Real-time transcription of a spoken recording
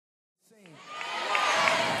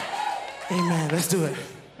Amen. Let's do it.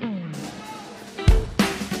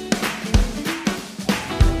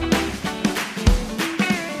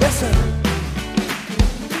 Yes, sir.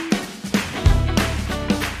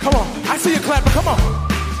 Come on. I see you clapping. Come on.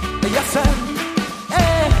 Yes, sir.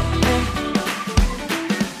 Hey, hey.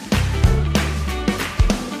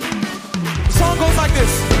 Song goes like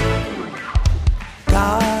this.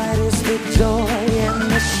 God is the joy and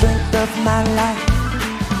the strength of my life.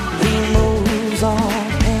 He moves all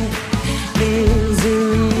pain,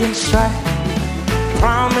 misery, and strife.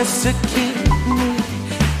 Promise to keep me,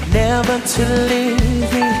 never to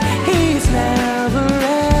leave me. He's never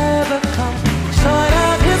ever come short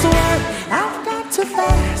of his word. I've got to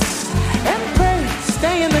fast and pray,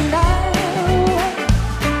 stay in the night,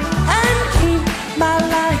 and keep my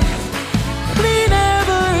life clean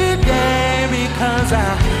every day, because I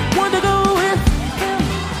want to go with him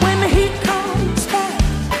when he comes back.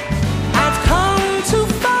 I've come too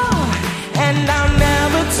far and I'll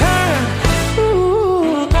never turn.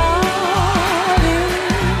 Ooh, God is,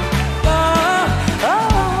 God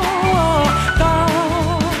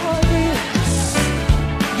is,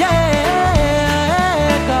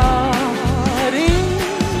 yeah, God is,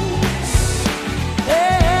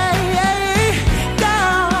 hey,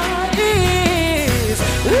 God is,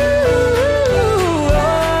 ooh,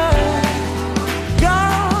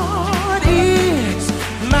 God is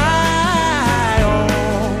my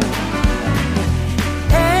own.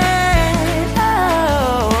 Hey, oh.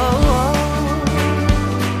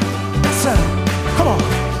 Yes, sir. Come on.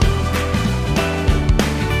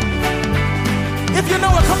 If you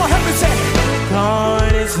know it, come on, help me say it.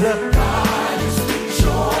 God is the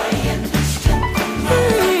joy and the strength of my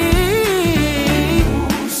life.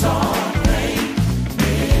 Moves all pain,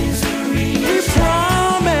 misery, he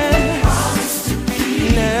promised to be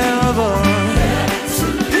never.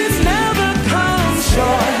 He's never come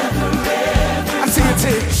short. I see it too.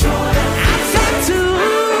 I've got to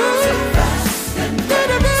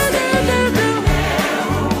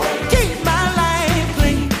keep my life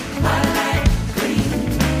clean.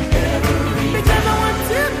 Because I want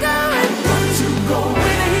to go and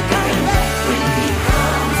when he comes back.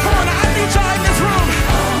 Come on, I need y'all in this room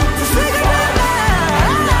to sing it out loud.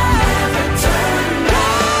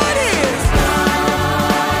 God is.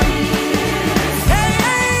 Hey,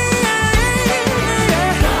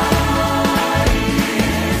 yeah.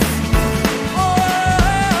 Oh,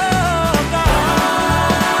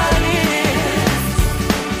 God is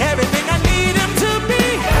everything I need him to be.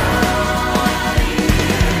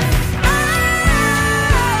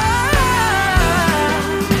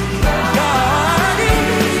 God is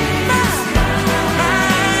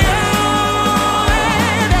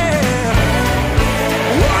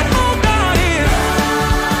one more God is.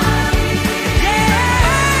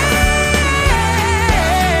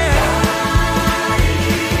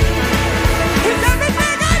 He's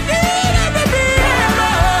everything I need him to be.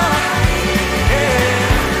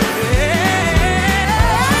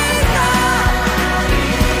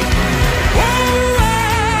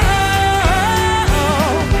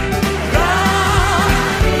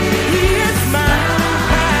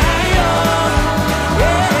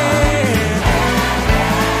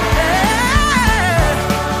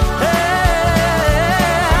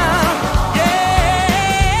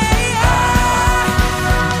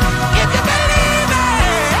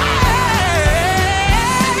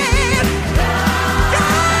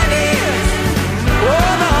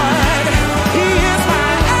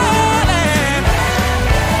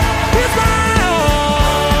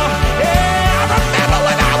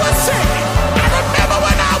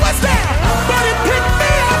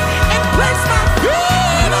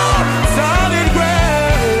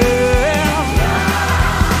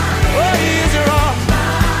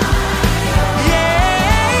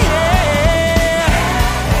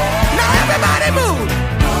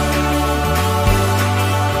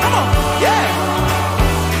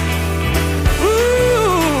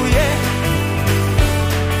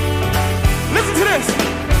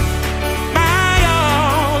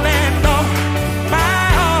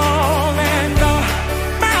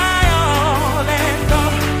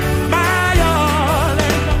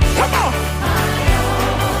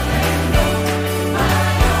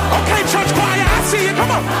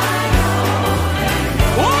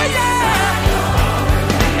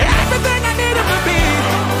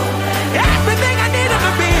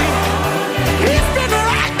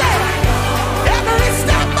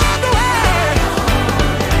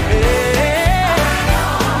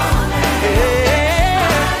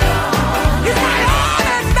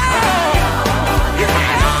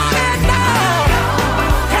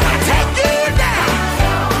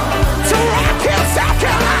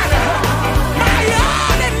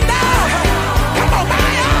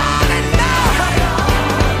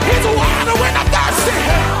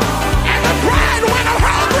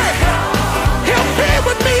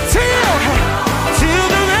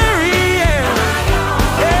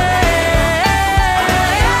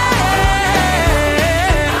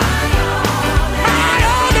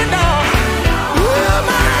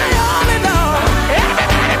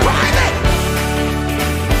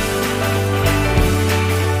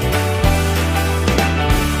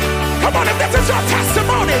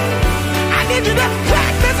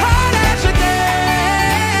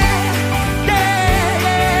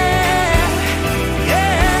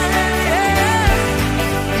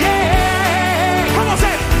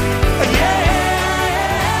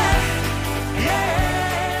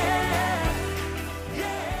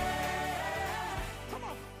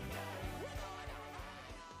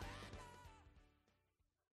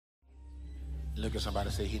 Look at somebody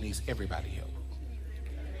and say, he needs everybody help.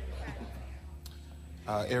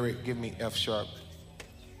 Eric, give me F sharp.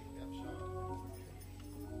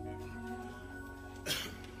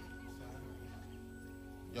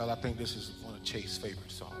 Y'all, I think this is one of Chase's favorite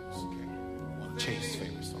songs. Okay? One of Chase's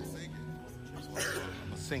favorite songs. I'm going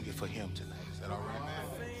to sing it for him tonight. Is that all right?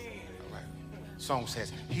 All right. Song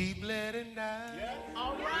says, he bled and died. Yeah.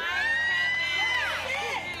 All right.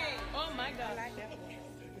 Oh, my God.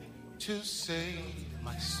 To save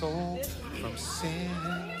my soul from sin.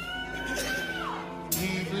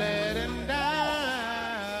 He bled and died.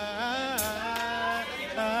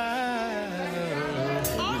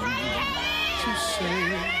 To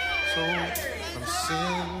save soul from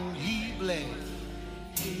sin. He bled.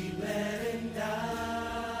 He bled and died.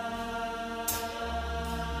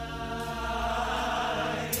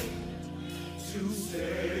 To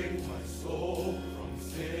save my soul from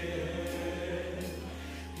sin.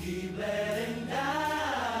 He bled and died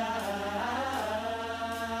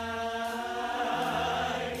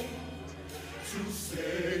to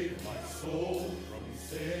save my soul from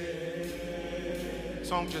sin.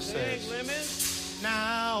 Song just says,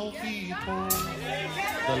 now behold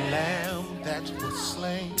the Lamb that was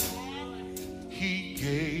slain. He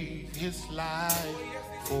gave his life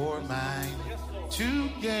for mine to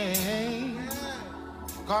gain.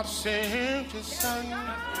 God sent his son,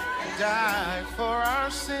 died for our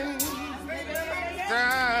sins,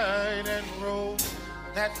 died and rose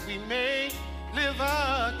that we may live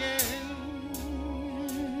again.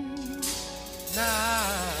 Now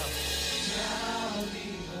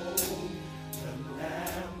behold the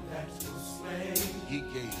Lamb that was slain. He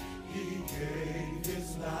gave his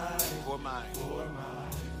life for mine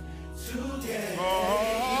to gain.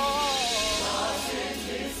 God sent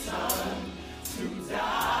his son to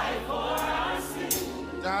die for our sins.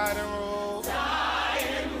 Died and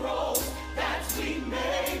rose, that we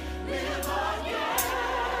may live again.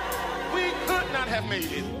 We could not have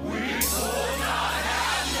made it. We could not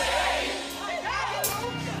have made it.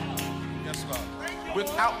 Yes, God.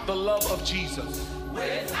 Without the love of Jesus.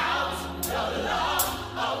 Without the love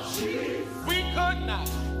of Jesus. We could not.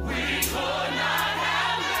 We could not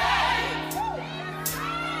have made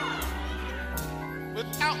it.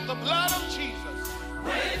 Without the blood of Jesus.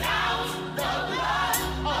 Without the blood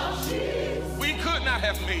of Jesus, we could not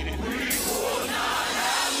have made it. We could not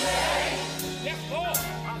have made it. Yes, Lord.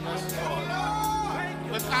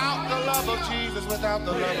 Without the love of Jesus, without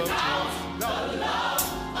the love of Jesus, the love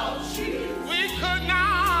of Jesus, we could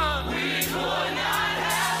not. We could not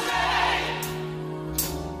have made it.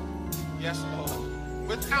 Yes, Lord.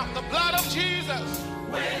 Without the blood of Jesus,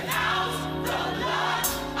 without the blood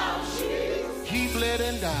of Jesus, he bled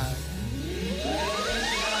and died.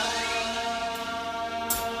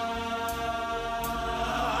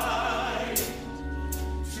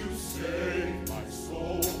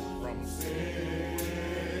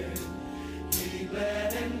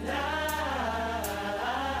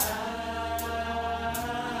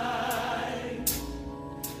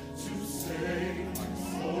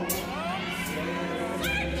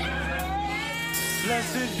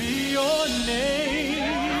 Blessed be your name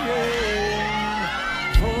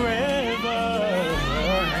forever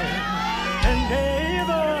and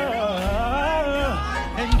ever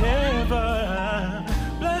and ever.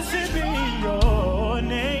 Blessed be your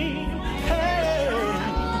name, hey,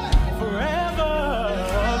 forever,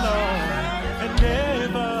 Lord, and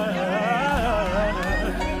ever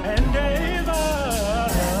and ever.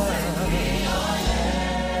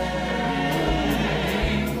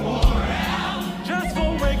 Just for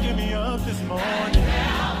waking me up this morning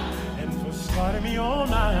and for starting me on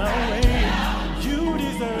my way. You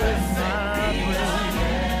deserve my praise.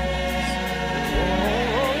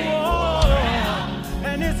 Oh,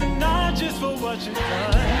 and it's not just for what you've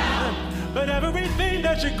done, but everything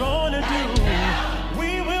that you're gonna do,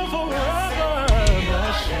 we will forever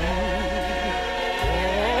worship.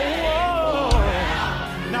 Oh,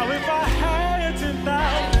 now if I had 10,000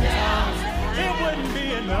 times, it wouldn't be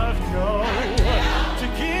enough, no, to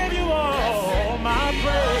give you all my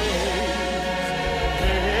praise.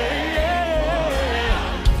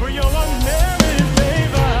 For your unmerited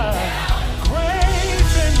favor,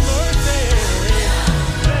 grace and mercy,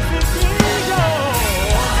 blessed be your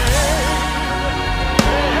name.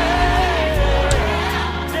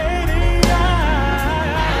 Daily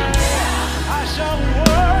I shall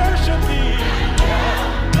worship thee.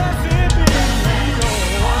 Blessed be your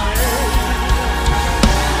name.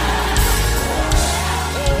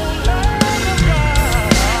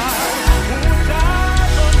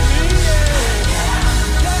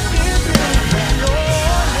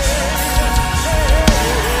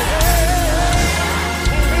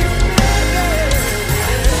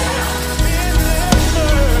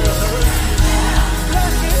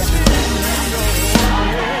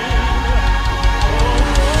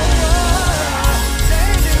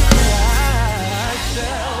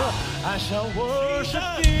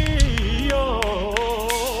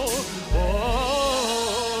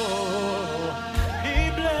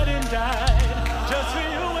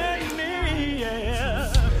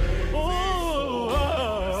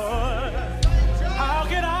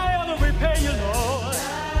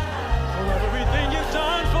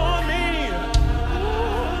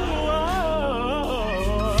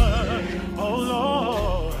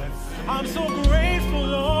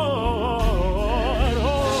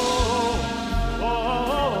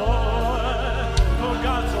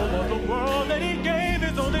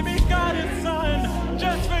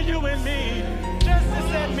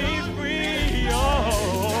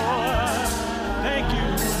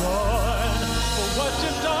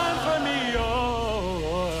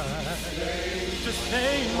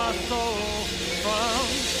 my soul from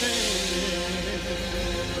sin.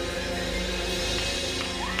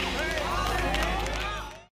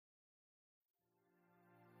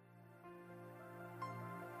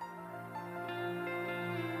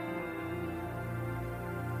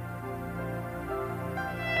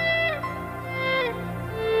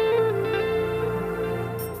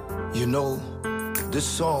 You know, this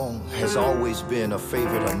song has always been a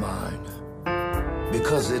favorite of mine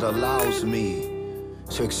because it allows me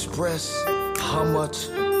to express how much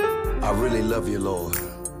I really love you, Lord.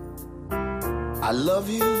 I love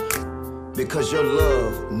you because your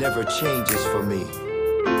love never changes for me.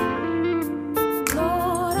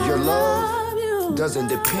 Lord, your love doesn't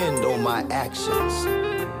depend on my actions.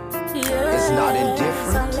 yes, It's not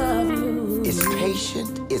indifferent. I love you. It's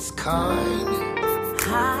patient. It's kind.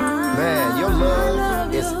 I Man, your love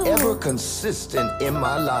love is you. ever consistent in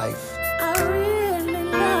my life. I really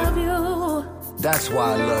love you. That's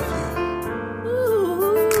why I love you.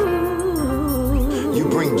 Ooh. You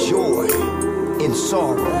bring joy in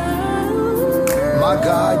sorrow. My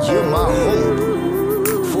God, you're my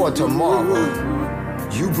hope for tomorrow.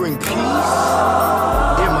 You bring peace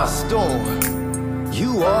in my storm.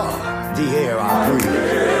 You are the air I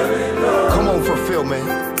breathe. Come on, fulfill me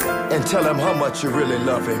and tell him how much you really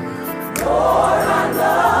love him. Lord, I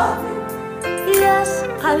love you. Yes,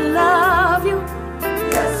 I love you.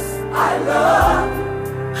 Yes, I love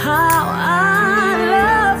you. How I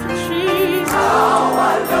love you, Jesus. How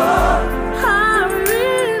I love you. I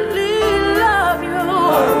really love you.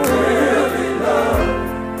 I really love you.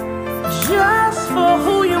 Just for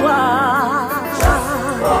who you are. Just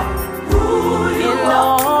for who you are. In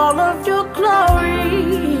all of your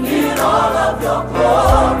glory. In all of your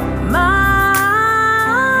glory. My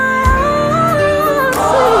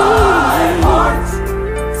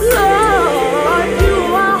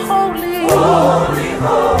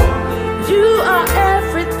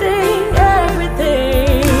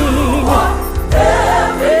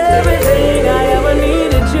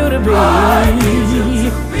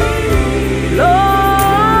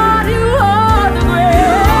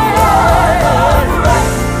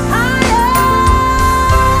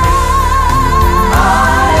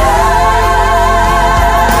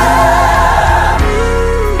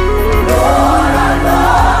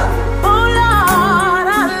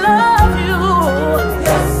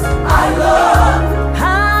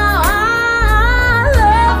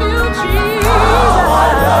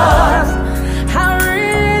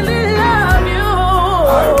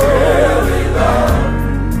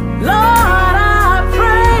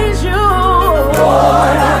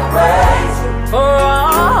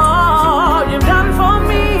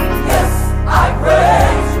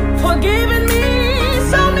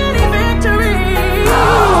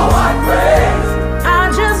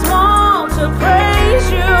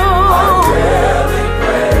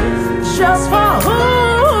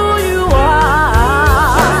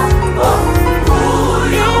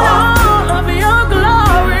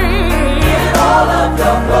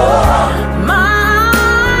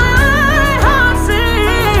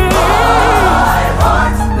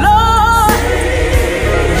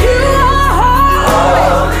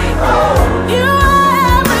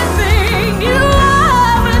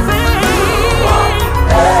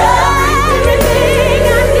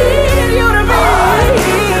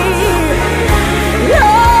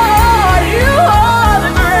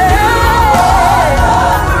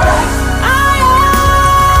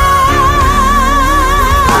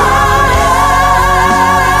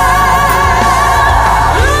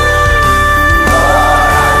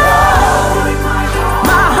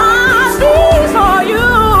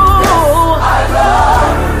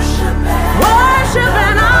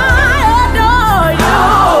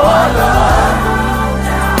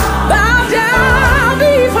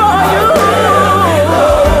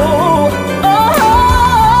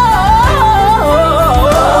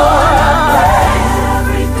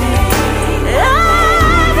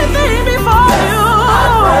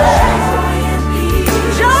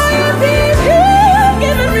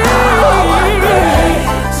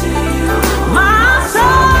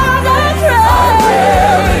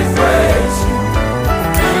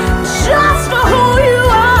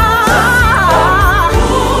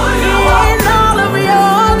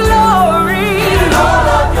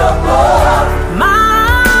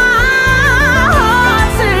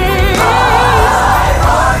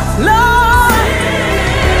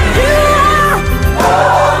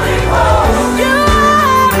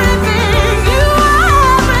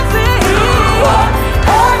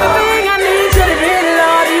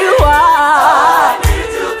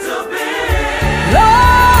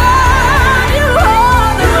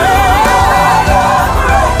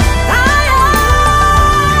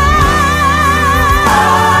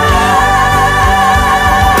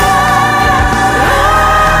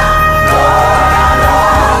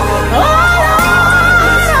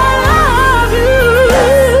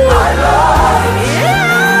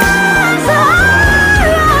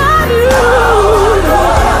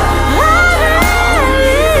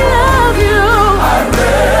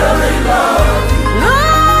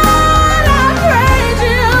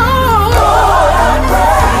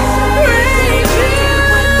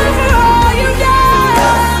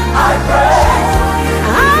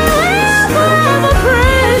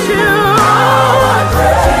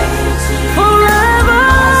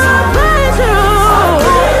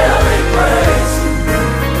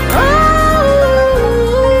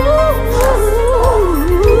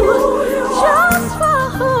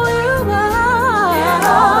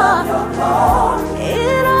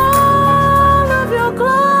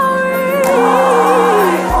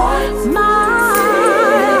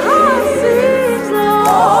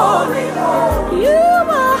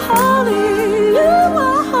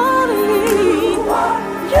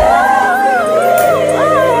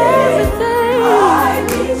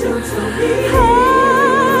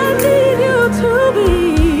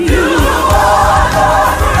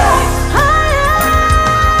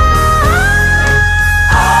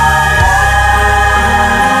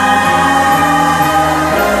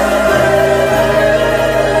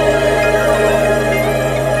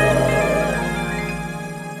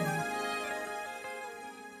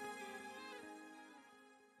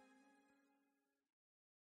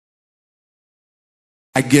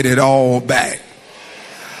I get it all back.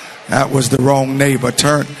 That was the wrong neighbor.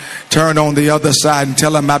 Turn on the other side and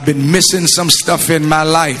tell them I've been missing some stuff in my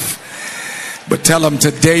life. But tell them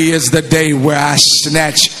today is the day where I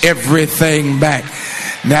snatch everything back.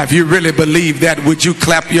 Now, if you really believe that, would you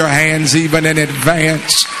clap your hands even in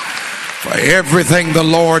advance for everything the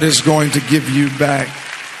Lord is going to give you back?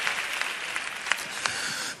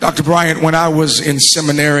 Dr. Bryant, when I was in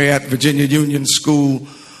seminary at Virginia Union School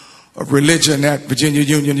of Religion at Virginia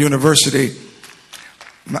Union University,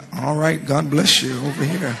 all right, God bless you over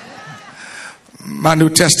here. My New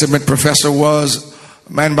Testament professor was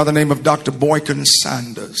a man by the name of Dr. Boykin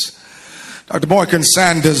Sanders. Dr. Boykin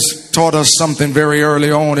Sanders taught us something very early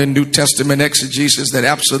on in New Testament exegesis that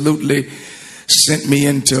absolutely sent me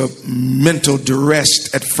into mental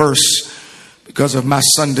duress at first because of my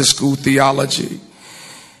Sunday school theology.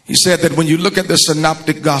 He said that when you look at the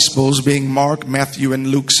synoptic gospels, being Mark, Matthew, and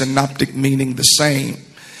Luke, synoptic meaning the same,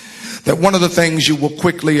 that one of the things you will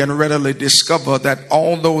quickly and readily discover that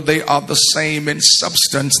although they are the same in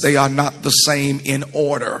substance, they are not the same in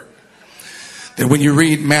order. That when you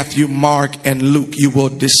read Matthew, Mark, and Luke, you will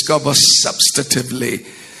discover substantively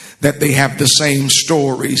that they have the same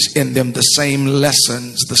stories in them, the same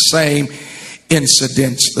lessons, the same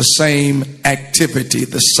incidents, the same activity,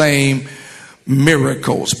 the same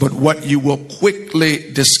miracles. But what you will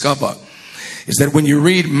quickly discover is that when you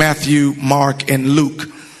read Matthew, Mark, and Luke,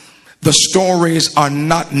 the stories are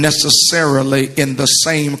not necessarily in the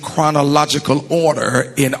same chronological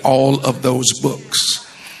order in all of those books.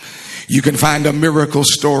 You can find a miracle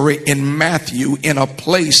story in Matthew in a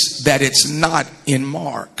place that it's not in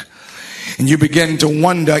Mark. And you begin to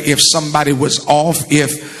wonder if somebody was off,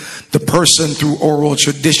 if the person through oral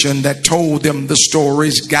tradition that told them the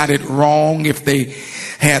stories got it wrong, if they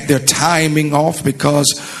had their timing off, because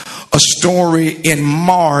a story in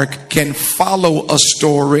Mark can follow a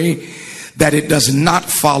story that it does not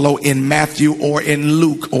follow in Matthew or in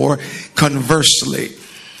Luke, or conversely.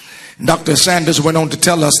 Dr. Sanders went on to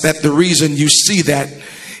tell us that the reason you see that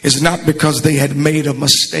is not because they had made a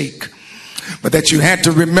mistake, but that you had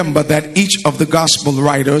to remember that each of the gospel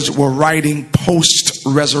writers were writing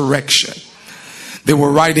post-resurrection. They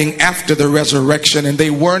were writing after the resurrection, and they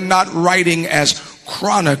were not writing as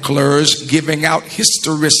chroniclers giving out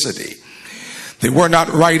historicity. They were not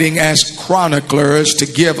writing as chroniclers to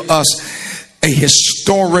give us a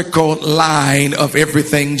historical line of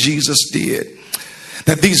everything Jesus did.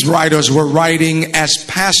 That these writers were writing as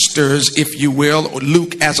pastors, if you will, or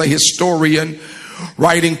Luke as a historian,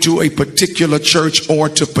 writing to a particular church or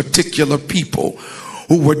to particular people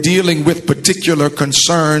who were dealing with particular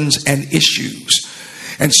concerns and issues.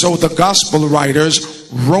 And so the gospel writers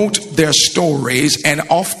wrote their stories and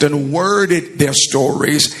often worded their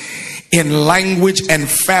stories in language and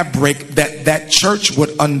fabric that that church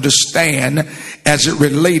would understand as it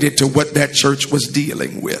related to what that church was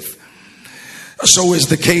dealing with. So is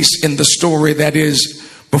the case in the story that is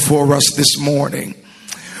before us this morning.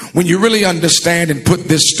 When you really understand and put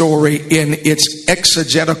this story in its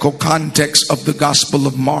exegetical context of the Gospel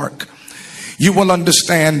of Mark, you will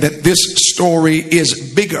understand that this story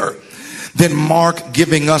is bigger than Mark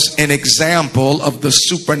giving us an example of the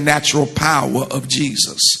supernatural power of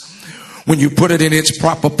Jesus. When you put it in its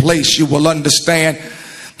proper place, you will understand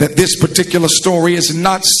that this particular story is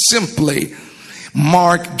not simply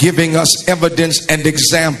Mark giving us evidence and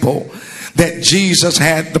example that Jesus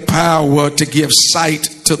had the power to give sight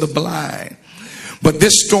to the blind. But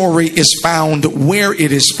this story is found where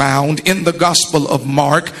it is found in the Gospel of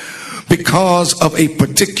Mark because of a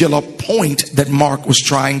particular point that Mark was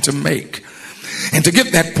trying to make. And to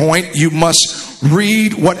get that point, you must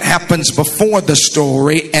read what happens before the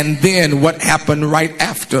story and then what happened right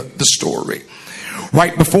after the story.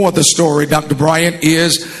 Right before the story, Dr. Bryant,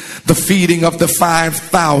 is the feeding of the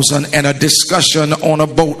 5,000 and a discussion on a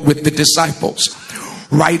boat with the disciples.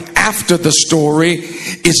 Right after the story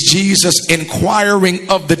is Jesus inquiring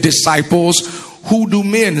of the disciples, "Who do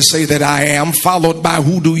men say that I am?" Followed by,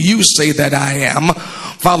 "Who do you say that I am?"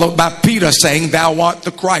 Followed by Peter saying, "Thou art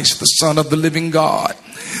the Christ, the Son of the living God."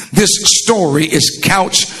 This story is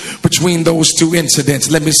couched between those two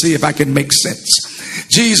incidents. Let me see if I can make sense.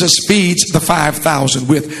 Jesus feeds the 5,000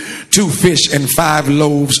 with 2 fish and 5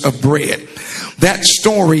 loaves of bread. That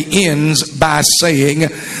story ends by saying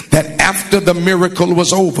that after the miracle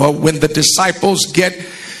was over, when the disciples get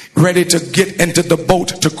ready to get into the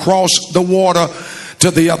boat to cross the water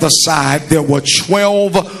to the other side, there were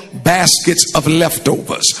 12 baskets of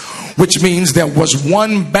leftovers, which means there was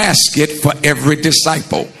 1 basket for every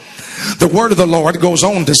disciple. The word of the Lord goes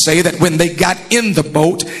on to say that when they got in the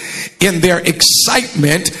boat, In their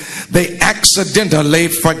excitement, they accidentally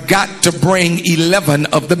forgot to bring 11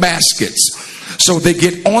 of the baskets. So they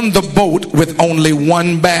get on the boat with only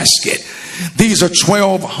one basket. These are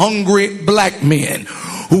 12 hungry black men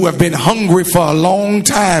who have been hungry for a long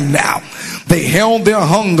time now. They held their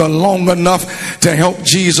hunger long enough to help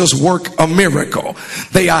Jesus work a miracle.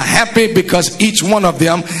 They are happy because each one of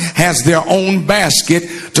them has their own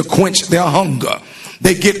basket to quench their hunger.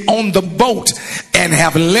 They get on the boat and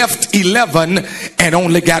have left 11 and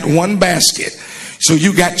only got one basket. So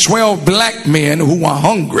you got 12 black men who are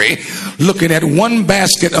hungry, looking at one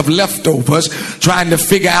basket of leftovers, trying to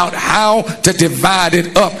figure out how to divide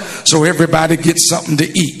it up so everybody gets something to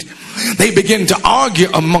eat. They begin to argue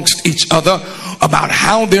amongst each other about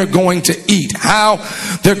how they're going to eat, how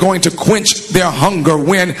they're going to quench their hunger,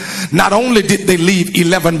 when not only did they leave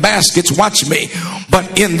 11 baskets, watch me,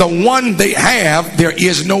 but in the one they have, there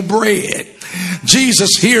is no bread.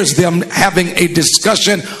 Jesus hears them having a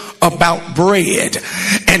discussion about bread,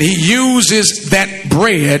 and he uses that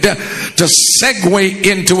bread to segue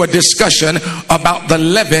into a discussion about the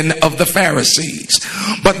leaven of the Pharisees.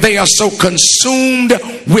 But they are so consumed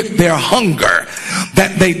with their hunger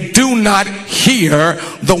that they do not hear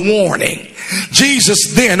the warning.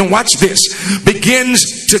 Jesus then, watch this,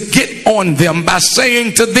 begins to get on them by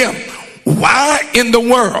saying to them, why in the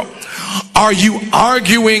world are you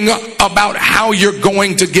arguing about how you're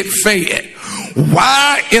going to get fed?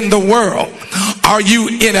 Why in the world are you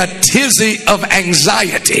in a tizzy of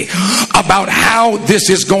anxiety about how this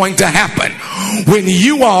is going to happen, when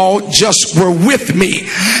you all just were with me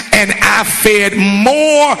and I fed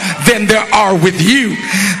more than there are with you,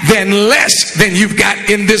 than less than you've got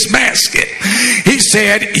in this basket? He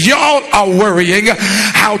said, y'all are worrying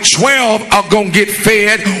how 12 are going to get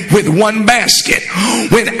fed with one basket,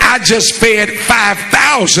 when I just fed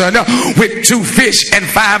 5,000 with 2 fish and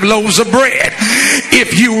 5 loaves of bread.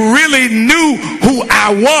 If you really knew who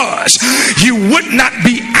I was, you would not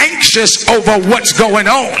be anxious over what's going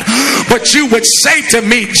on, but you would say to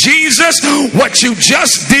me, Jesus, what you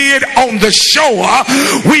just did on the shore,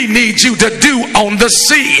 we need you to do on the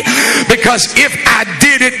sea, because if I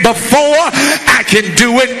did it before, I can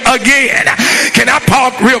do it again. Can I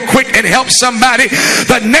park real quick and help somebody?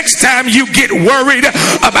 The next time you get worried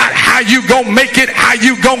about how you gonna make it, how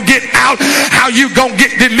you gonna get out, how you gonna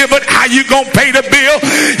get delivered, how you gonna pay the bill,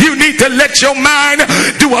 you need to let your mind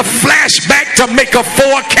do a flashback to make a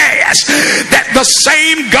forecast that the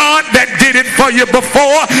same God that did it for you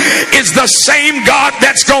before is the same God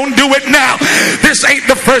that's gonna do it now. This ain't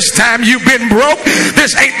the first time you've been broke.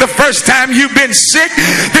 This ain't the first time you've been sick.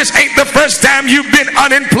 This ain't the first time you've been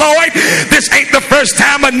unemployed. This ain't the first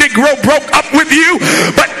time a Negro broke up with you.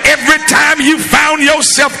 But every time you found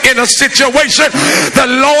yourself in a situation, the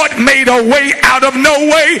Lord made a way out of no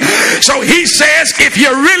way. So he says, if you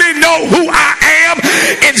really know who I am,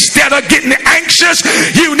 instead of getting anxious,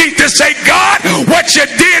 you need to say, God, what you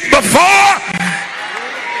did before,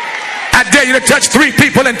 I dare you to touch 3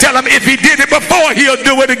 people and tell them, if he did it before, he'll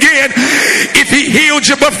do it again. If he healed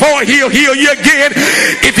you before, he'll heal you again.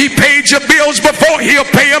 If he paid your bills before, he'll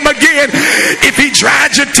pay them again. If he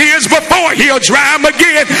dried your tears before, he'll dry them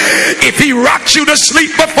again. If he rocked you to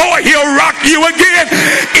sleep before, he'll rock you again.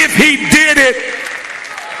 If he did it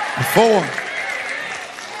before.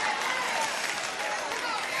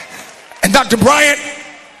 And Dr. Bryant,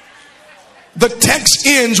 the text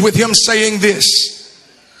ends with him saying this: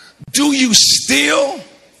 do you still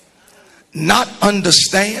not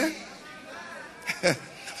understand?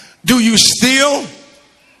 Do you still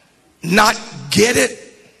not get it?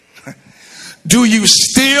 Do you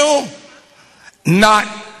still not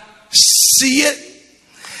see it?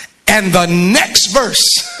 And the next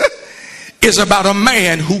verse is about a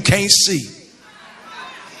man who can't see.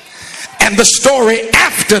 And the story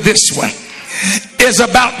after this one is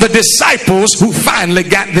about the disciples who finally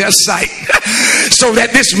got their sight. So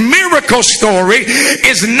that this miracle story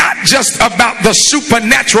is not just about the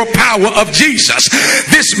supernatural power of Jesus.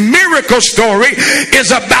 This miracle story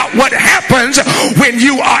is about what happens when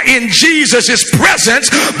you are in Jesus's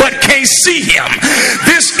presence but can't see him.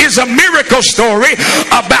 This is a miracle story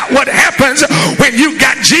about what happens when you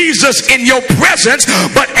got Jesus in your presence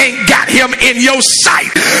but ain't got him in your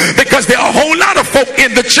sight. Because there are a whole lot of folk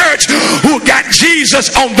in the church who got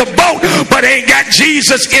Jesus on the boat but ain't got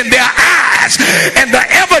Jesus in their eyes, and the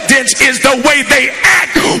evidence is the way they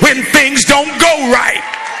act when things don't go right.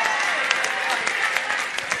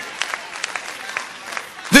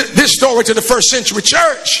 This story to the first century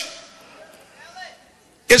church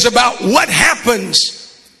is about what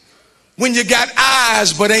happens when you got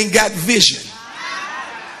eyes but ain't got vision.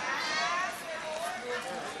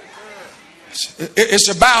 It's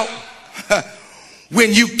about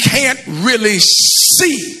when you can't really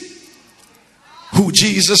see who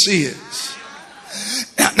Jesus is.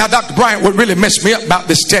 Now, Dr. Bryant, what really messed me up about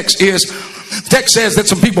this text is, the text says that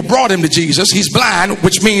some people brought him to Jesus. He's blind,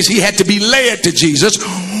 which means he had to be led to Jesus,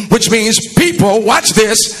 which means people, watch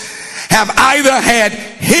this, have either had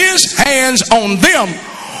his hands on them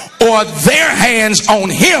or their hands on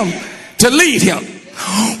him to lead him,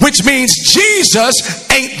 which means Jesus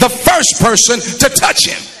ain't the first person to touch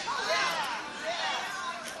him.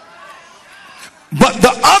 But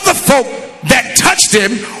the other folk that touched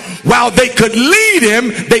him, while they could lead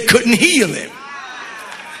him, they couldn't heal him.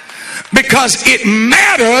 Because it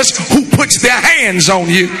matters who puts their hands on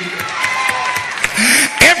you.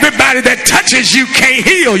 Everybody that touches you can't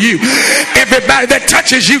heal you. Everybody that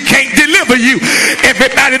touches you can't deliver you.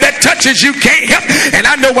 Everybody that touches you can't help. And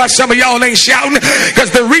I know why some of y'all ain't shouting,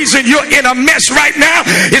 because the reason you're in a mess right now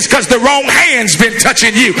is because the wrong hand's been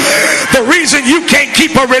touching you. The reason you can't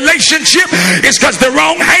keep a relationship is because the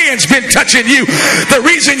wrong hand's been touching you. The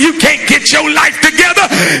reason you can't get your life together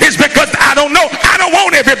is because I don't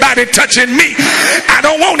want everybody touching me. I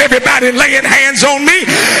don't want everybody laying hands on me.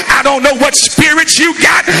 I don't know what spirits you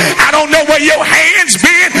got. I don't know where your hands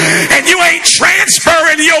been, and you ain't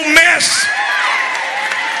transferring your mess.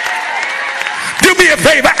 Do me a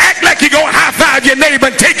favor, act like you're gonna high five your neighbor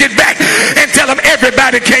and take it back and tell them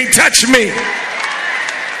everybody can't touch me.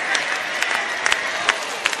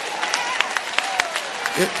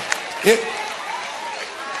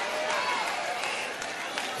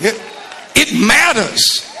 It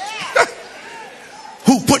matters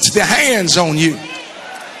who puts their hands on you.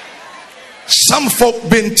 Some folk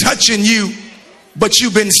been touching you, but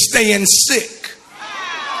you've been staying sick.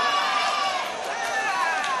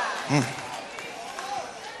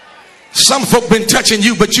 Some folk been touching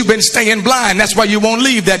you, but you've been staying blind. That's why you won't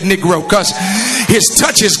leave that Negro, because his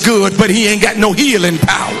touch is good, but he ain't got no healing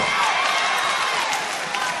power.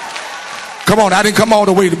 Come on, I didn't come all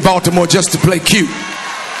the way to Baltimore just to play cute.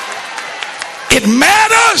 It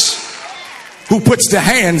matters who puts their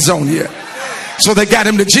hands on you. So they got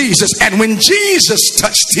him to Jesus, and when Jesus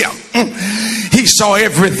touched him, he saw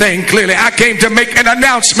everything clearly. I came to make an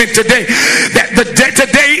announcement today that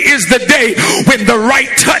today is the day when the right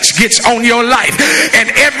touch gets on your life, and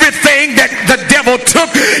everything that the devil took,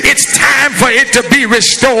 it's time for it to be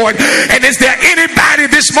restored. And is there anybody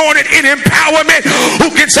this morning in empowerment who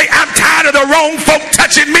can say, I'm tired of the wrong folk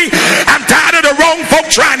touching me? I'm tired of the wrong folk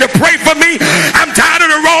trying to pray for me. I'm tired of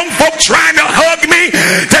the wrong folk trying to hug me.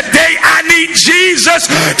 Today I need Jesus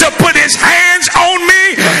to put his hands on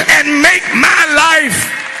me and make my life.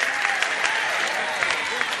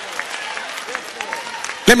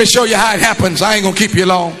 Let me show you how it happens. I ain't gonna keep you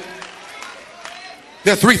long.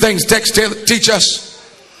 There are three things text teach us.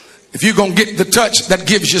 If you're gonna get the touch that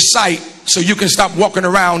gives you sight so you can stop walking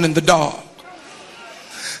around in the dark.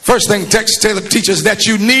 First thing text teaches that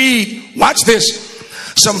you need, watch this,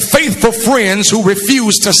 some faithful friends who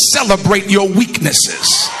refuse to celebrate your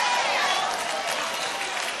weaknesses.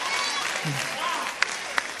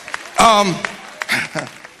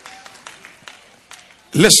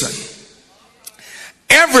 Listen,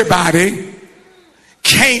 everybody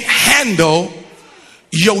can't handle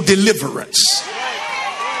your deliverance.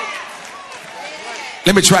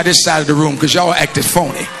 Let me try this side of the room, because y'all acted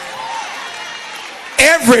phony.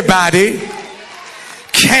 Everybody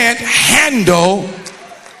can't handle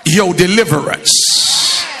your deliverance.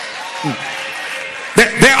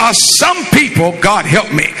 There are some people, God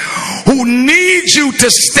help me, who need you to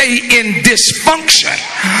stay in dysfunction,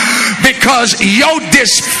 because your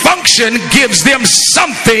dysfunction gives them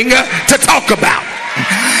something to talk about.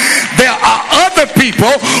 There are other people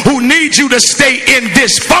who need you to stay in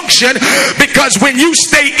dysfunction, because when you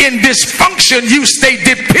stay in dysfunction, you stay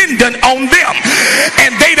dependent on them,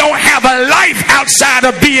 and they don't have a life outside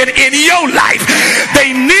of being in your life.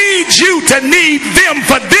 They need you to need them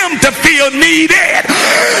for them to feel needed.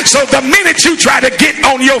 So the minute you try to get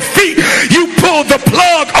on your feet, you pull the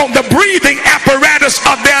plug on the breathing apparatus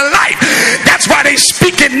of their life. That's why they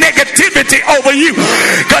speaking negativity over you,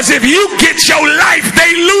 because if you get your life,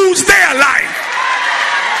 they lose their life.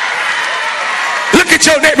 Look at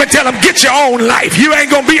your neighbor and tell them, get your own life. You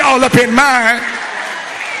ain't gonna be all up in mine.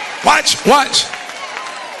 Watch.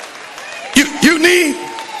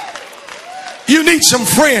 You need some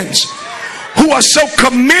friends who are so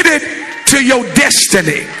committed to your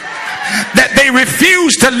destiny that they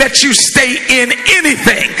refuse to let you stay in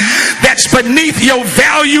anything that's beneath your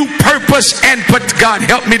value, purpose, and God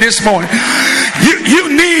help me this morning.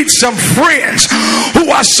 You need some friends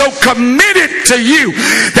who are so committed to you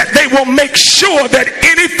that they will make sure that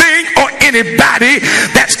anything or anybody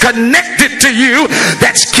that's connected to you,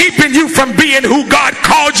 that's keeping you from being who God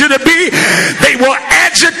called you to be, they will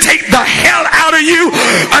agitate the hell out of you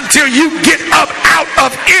until you get up out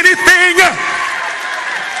of anything.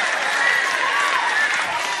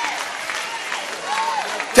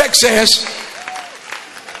 Text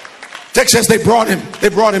says they brought him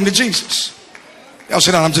to Jesus. Y'all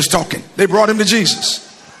sit down, I'm just talking. They brought him to Jesus.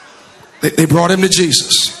 They brought him to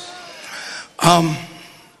Jesus.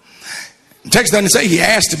 Text doesn't say he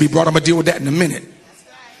asked to be brought. I'm going to deal with that in a minute.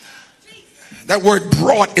 That word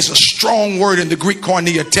brought is a strong word in the Greek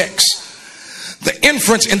koinonia text. The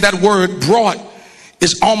inference in that word brought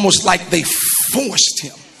is almost like they forced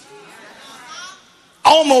him.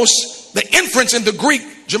 Almost, the inference in the Greek,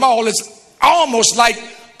 Jamal, is almost like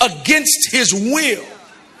against his will.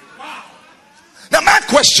 Now my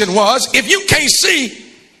question was, if you can't see,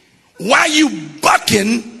 why you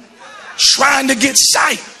bucking trying to get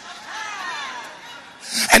sight?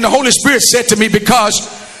 And the Holy Spirit said to me, because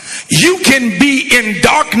you can be in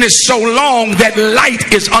darkness so long that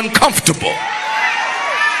light is uncomfortable.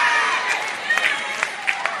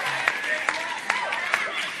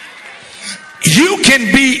 You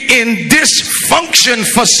can be in dysfunction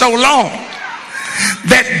for so long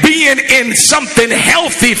that being in something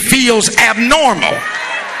healthy feels abnormal.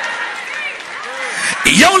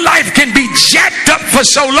 Your life can be jacked up for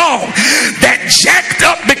so long that jacked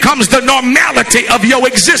up becomes the normality of your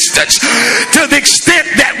existence, to the extent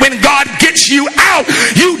that when God gets you out,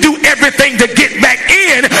 you do everything to get back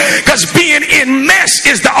in, because being in mess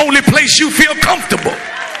is the only place you feel comfortable.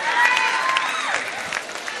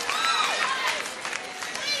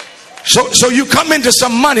 So you come into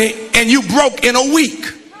some money and you broke in a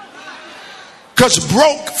week, because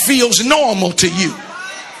broke feels normal to you.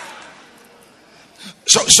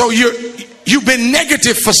 So you've been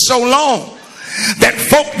negative for so long that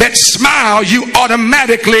folk that smile you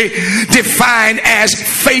automatically define as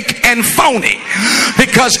fake and phony,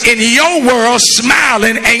 because in your world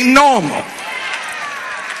smiling ain't normal.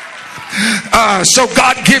 So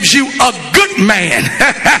God gives you a good man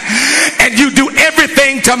and you do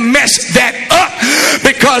everything to mess that up,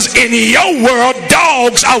 because in your world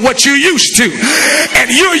dogs are what you're used to,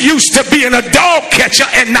 and you're used to being a dog catcher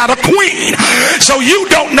and not a queen. So you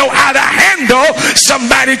don't know how to handle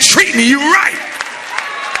somebody treating you right.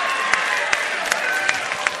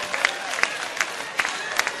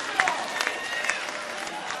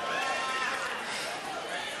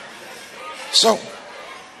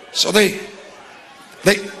 So they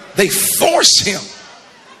force him.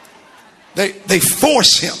 They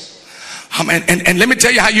force him. And let me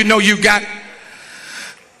tell you how you know you got.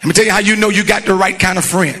 Let me tell you how you know you got the right kind of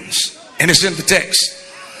friends. And it's in the text.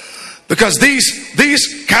 Because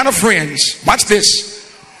these kind of friends, watch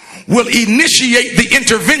this, will initiate the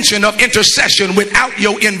intervention of intercession without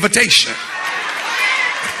your invitation.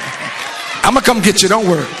 I'm gonna come get you, don't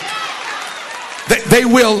worry. They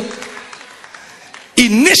will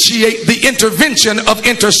initiate the intervention of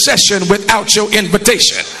intercession without your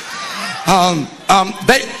invitation.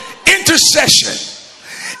 Intercession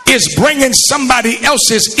is bringing somebody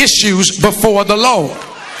else's issues before the Lord.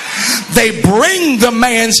 They bring the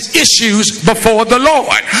man's issues before the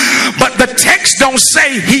Lord, but the text don't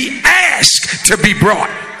say he asked to be brought.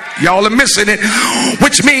 Y'all are missing it.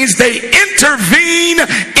 Which means they intervene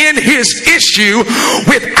in his issue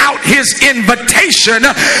without his invitation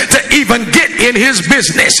to even get in his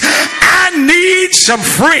business. I need some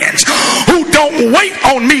friends who don't wait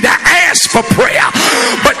on me to ask for prayer,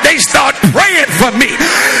 but they start praying for me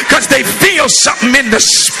because they feel something in the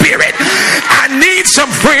spirit. I need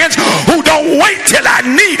some friends who don't wait till I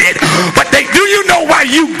need it, but they do. You know why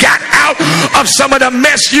you got out of some of the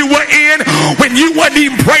mess you were in when you wasn't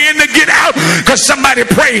even praying to get out? Because somebody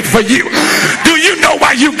prayed for you. Do you know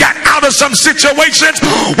why you got out of some situations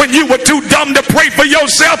when you were too dumb to pray for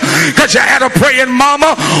yourself? Because you had a praying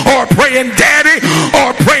mama or a praying daddy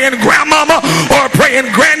or a praying grandmama or a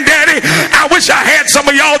praying granddaddy. I wish I had some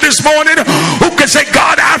of y'all this morning who could say,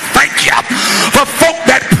 God, I thank you for folk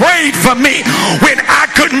that prayed for me when I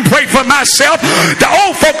couldn't pray for myself. The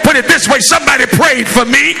old folk put it this way: somebody prayed for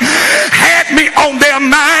me, had me me on their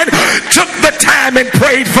mind took the time and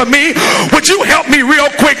prayed for me. Would you help me real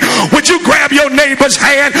quick? Would you grab your neighbor's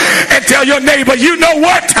hand and tell your neighbor, you know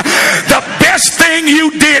what? The best thing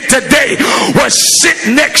you did today was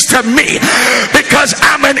sit next to me, because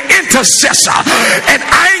I'm an intercessor and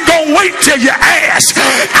I ain't gonna wait till you ask.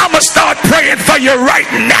 I'm gonna start praying for you right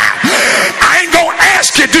now. I ain't gonna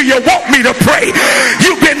ask you, do you want me to pray?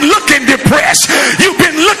 You've been looking depressed. You've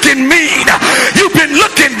been looking mean. You've been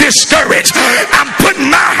looking discouraged. I'm putting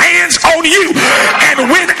my hands on you,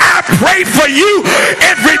 and when I pray for you,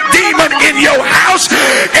 every demon in your house,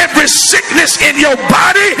 every sickness in your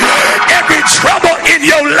body, every trouble in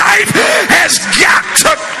your life has got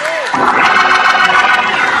to...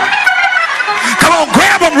 Come on,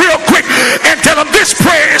 grab them real quick and tell them this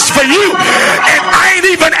prayer is for you, and I ain't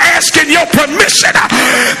even asking your permission.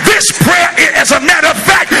 This prayer, as a matter of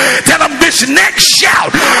fact, tell them this next shout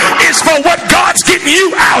is for what God's getting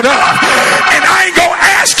you out of, and I ain't gonna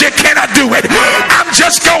ask you, can I do it? I'm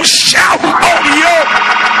just gonna shout on your...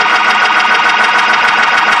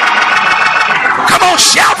 Come on,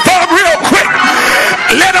 shout for them real quick.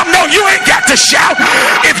 Let them know you ain't got to shout.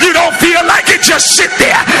 If you don't feel like it, just sit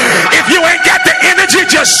there. If you ain't got the energy,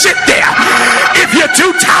 just sit there. If you're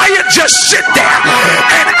too tired, just sit there.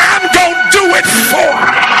 And I'm gonna do it for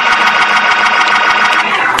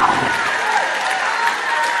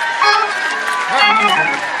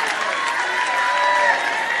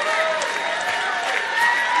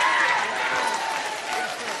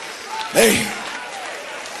you.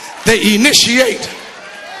 They initiate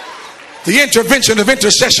the intervention of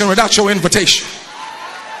intercession without your invitation.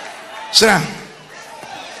 Sit down.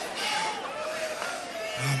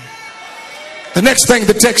 The next thing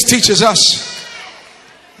the text teaches us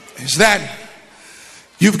is that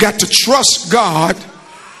you've got to trust God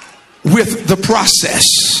with the process.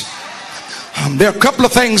 There are a couple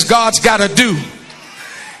of things God's got to do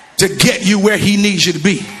to get you where he needs you to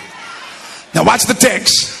be. Now watch the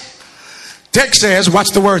text. Text says, watch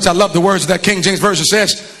the words. I love the words that King James Version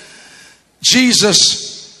says.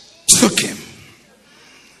 Jesus took him.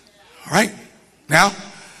 All right. Now,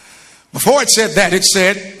 before it said that, it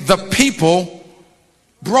said the people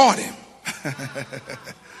brought him.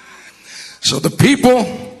 So the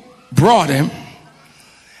people brought him,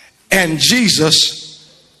 and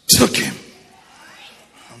Jesus took him.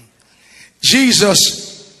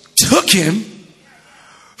 Jesus took him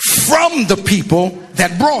from the people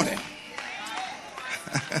that brought him.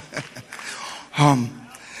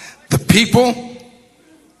 The people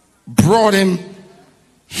brought him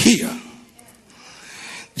here.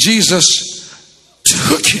 Jesus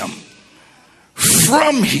took him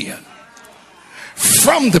from here,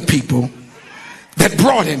 from the people that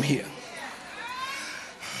brought him here.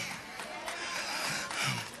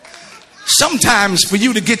 Sometimes for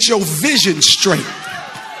you to get your vision straight,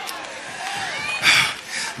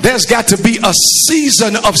 there's got to be a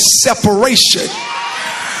season of separation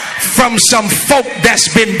from some folk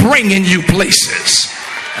that's been bringing you places.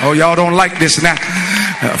 Oh, y'all don't like this now.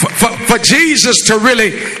 For Jesus to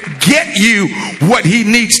really get you what he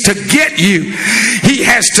needs to get you, he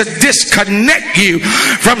has to disconnect you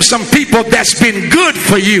from some people that's been good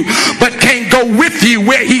for you but can't go with you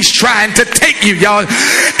where he's trying to take you, y'all.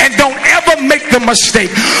 And don't ever make the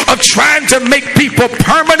mistake of trying to make people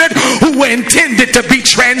permanent who were intended to be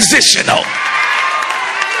transitional.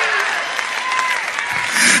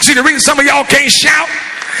 See, the reason some of y'all can't shout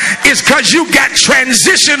is because you got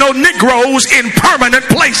transitional Negroes in permanent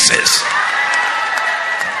places.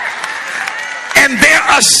 And their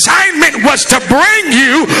assignment was to bring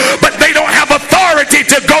you, but they don't have authority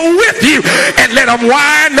to go with you. And let them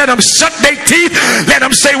whine, let them suck their teeth, let them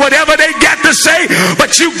say whatever they got to say,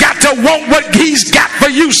 but you got to want what he's got for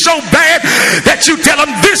you so bad that you tell him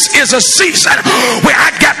this is a season where I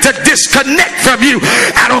got to disconnect from you.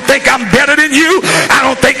 I don't think I'm better than you. I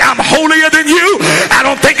don't think I'm holier than you. I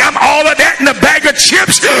don't think I'm all of that in a bag of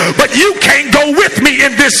chips, but you can't go with me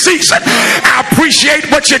in this season. I appreciate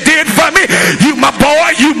what you did for me. You my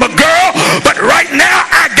boy, you my girl, but right now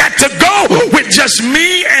I got to go with just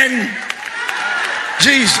me and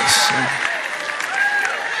Jesus.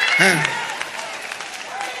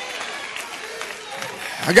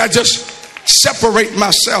 I got to just separate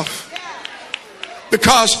myself,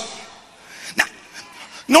 because now,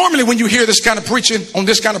 normally when you hear this kind of preaching on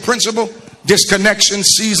this kind of principle, disconnection,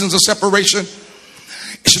 seasons of separation,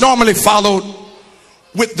 it's normally followed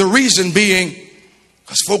with the reason being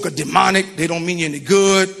because folk are demonic, they don't mean you any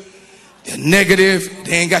good, they're negative,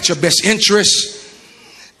 they ain't got your best interests.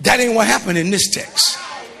 That ain't what happened in this text.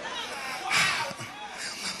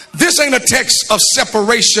 This ain't a text of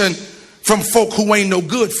separation from folk who ain't no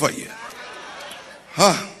good for you.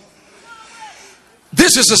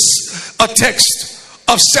 This is a text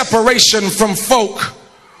of separation from folk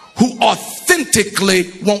who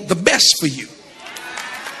authentically want the best for you.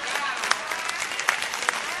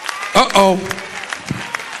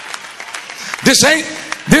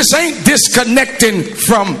 This ain't disconnecting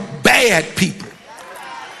from bad people.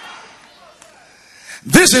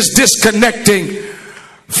 This is disconnecting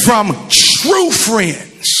from true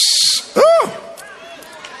friends.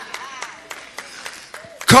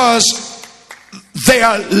 Because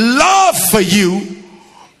their love for you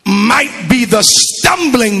might be the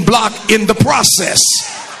stumbling block in the process.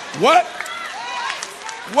 What?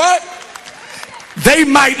 They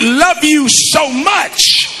might love you so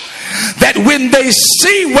much that when they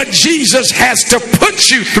see what Jesus has to put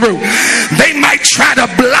you through, they might try to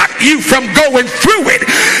block you from going through it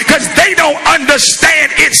because they don't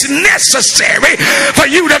understand it's necessary for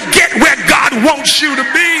you to get where God wants you to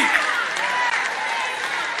be.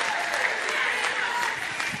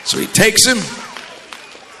 So he takes him.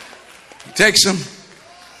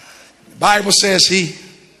 The Bible says he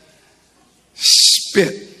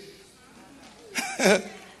spit.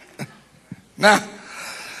 Now,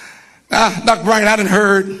 Dr. Brian, I done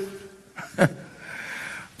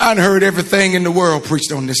heard everything in the world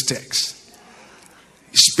preached on this text.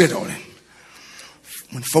 You spit on him.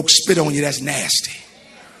 When folks spit on you, that's nasty.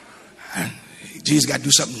 Jesus got to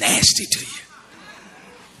do something nasty to you.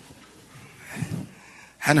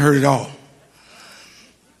 I hadn't heard it all.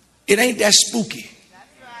 It ain't that spooky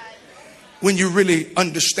when you really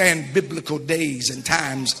understand biblical days and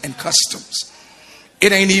times and customs.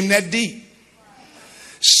 It ain't even that deep.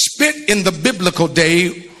 Spit in the biblical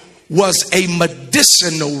day was a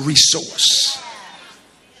medicinal resource.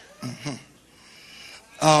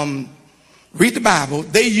 Read the Bible.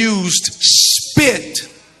 They used spit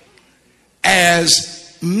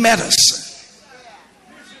as medicine.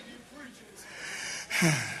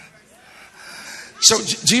 So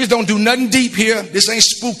Jesus don't do nothing deep here. This ain't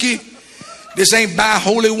spooky. This ain't buy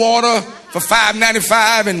holy water for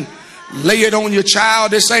 $5.95 and lay it on your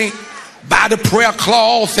child. This ain't buy the prayer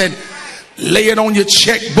cloth and lay it on your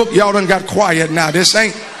checkbook. Y'all done got quiet now. It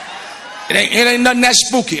ain't nothing that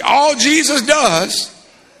spooky. All Jesus does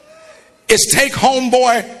is take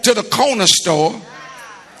homeboy to the corner store,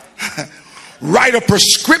 write a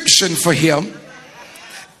prescription for him,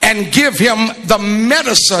 and give him the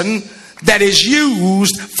medicine that is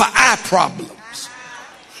used for eye problems.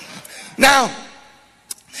 Now,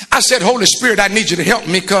 I said, Holy Spirit, I need you to help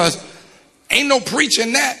me because ain't no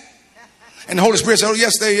preaching that. And the Holy Spirit said, oh,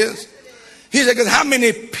 yes, there is. He said, because how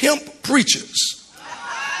many pimp preachers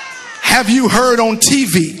have you heard on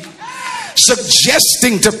TV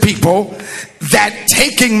suggesting to people that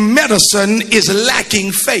taking medicine is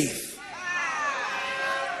lacking faith?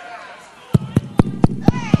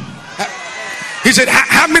 He said,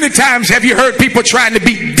 how many times have you heard people trying to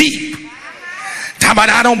be deep? Talking about,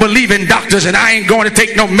 I don't believe in doctors and I ain't going to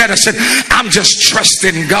take no medicine. I'm just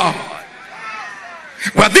trusting God.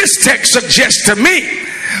 Well, this text suggests to me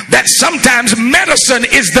that sometimes medicine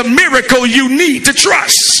is the miracle you need to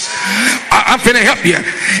trust. I'm finna help you.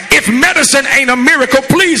 If medicine ain't a miracle,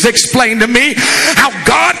 please explain to me how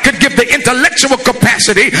God could give the intellectual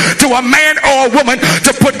capacity to a man or a woman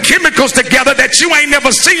to put chemicals together that you ain't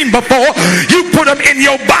never seen before. You put them in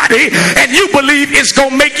your body and you believe it's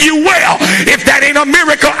gonna make you well. If that ain't a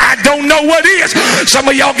miracle, I don't know what is. Some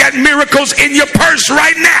of y'all got miracles in your purse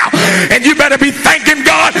right now, and you better be thanking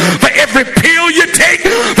God for every pill you take,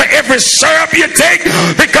 for every syrup you take,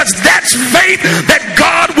 because that's faith that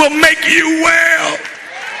God will make you well.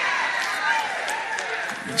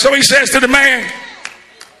 So he says to the man,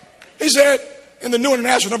 he said in the New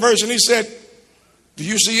International Version, he said, do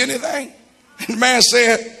you see anything? And the man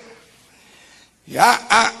said, yeah,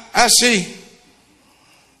 I see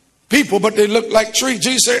people, but they look like trees.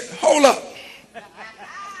 Jesus said, hold up.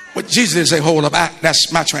 But Jesus didn't say hold up.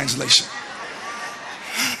 That's my translation.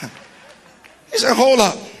 He said, hold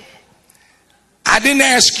up. I didn't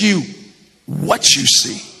ask you what you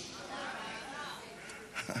see.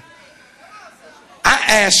 I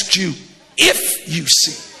asked you if you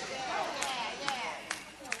see.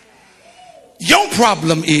 Your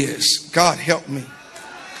problem is, God help me,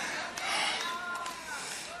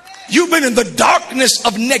 you've been in the darkness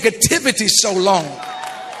of negativity so long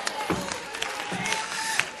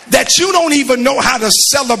that you don't even know how to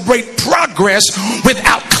celebrate progress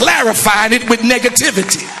without clarifying it with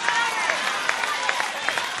negativity.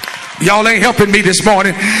 Y'all ain't helping me this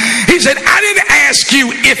morning. He said, I didn't ask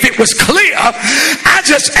you if it was clear. I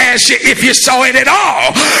just asked you if you saw it at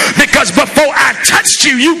all. Because before I touched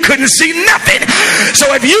you, you couldn't see nothing.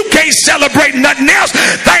 So if you can't celebrate nothing else,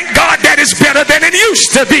 thank God that it's better than it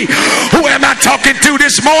used to be. Who am I talking to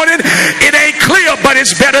this morning? It ain't clear, but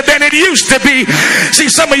it's better than it used to be.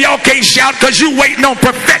 See, some of y'all can't shout because you waiting on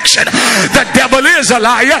perfection. The devil is a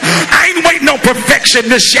liar. I ain't waiting on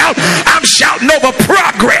perfection to shout. I'm shouting over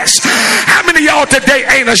progress. How many of y'all today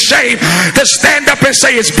ain't ashamed to stand up and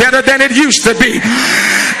say it's better than it used to be?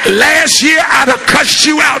 Last year I'd have cussed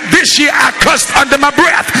you out. This year I cussed under my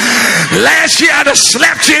breath. Last year I'd have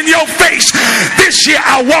slapped you in your face. This year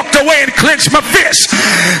I walked away and clenched my fist.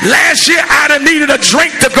 Last year I'd have needed a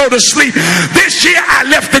drink to go to sleep. This year I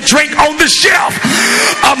left the drink on the shelf.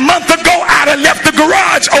 A month ago I'd have left the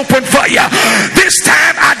garage open for you. This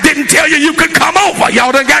time I didn't tell you you could come over.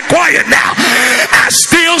 Y'all done got quiet now. I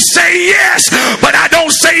still say yes, but I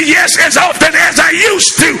don't say yes as often as I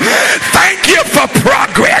used to. Thank you for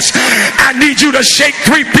progress. I need you to shake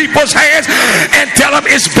 3 people's hands and tell them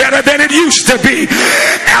it's better than it used to be.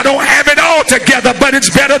 I don't have it all together, but it's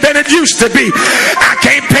better than it used to be. I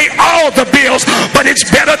can't pay all the bills, but it's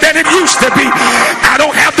better than it used to be. I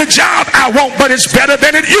don't have the job I want, but it's better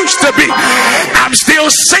than it used to be. I'm still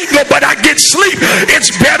single, but I get sleep.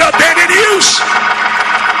 It's better than it used.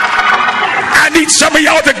 I need some of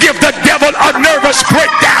y'all to give the devil a nervous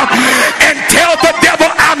breakdown and tell the devil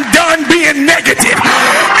I'm done being negative.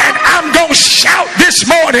 And I'm going to shout this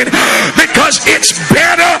morning because it's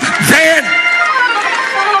better than.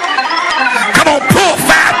 Come on, pull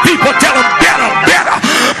 5 people, tell them better, better,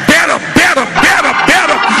 better, better, better,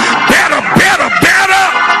 better, better, better, better.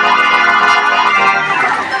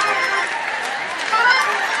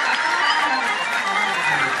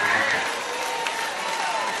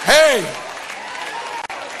 Hey.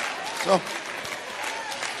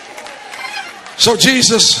 So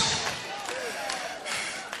Jesus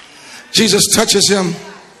touches him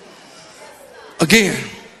again.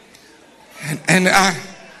 And I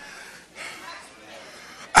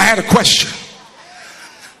had a question.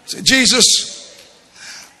 I said, Jesus,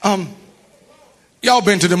 y'all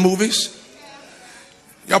been to the movies?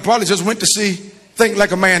 Y'all probably just went to see Think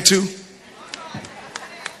Like a Man 2.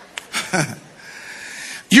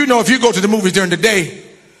 You know, if you go to the movies during the day,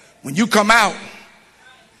 when you come out,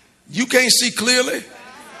 you can't see clearly.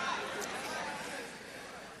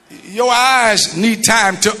 Your eyes need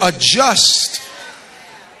time to adjust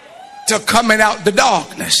to coming out the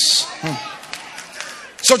darkness.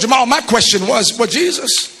 So Jamal, my question was, well,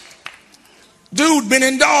 Jesus, dude been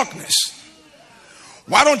in darkness.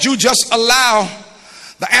 Why don't you just allow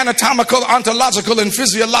the anatomical, ontological, and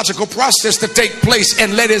physiological process to take place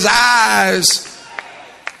and let his eyes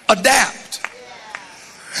adapt?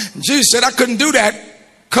 Jesus said, I couldn't do that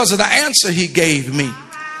because of the answer he gave me.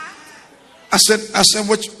 I said,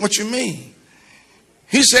 what you mean?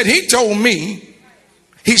 He said, he told me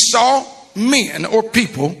he saw men or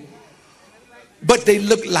people, but they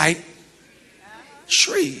looked like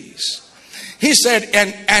trees. He said,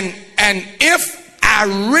 and if I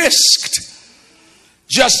risked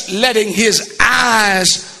just letting his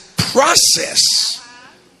eyes process,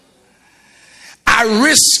 I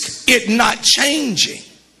risk it not changing.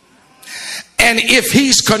 And if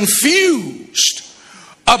he's confused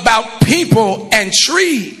about people and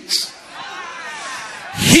trees,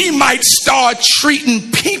 he might start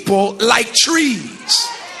treating people like trees.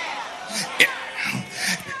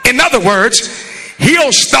 In other words,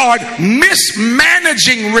 he'll start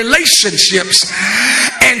mismanaging relationships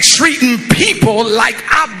and treating people like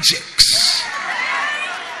objects.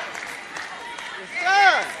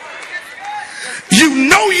 You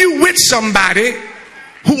know you with somebody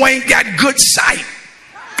who ain't got good sight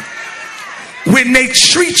when they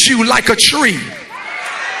treat you like a tree.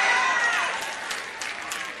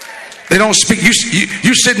 They don't speak.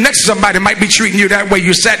 You sit next to somebody might be treating you that way.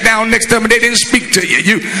 You sat down next to them and they didn't speak to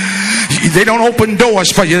you. They don't open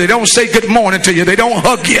doors for you. They don't say good morning to you. They don't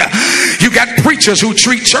hug you. You got preachers who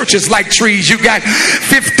treat churches like trees. You got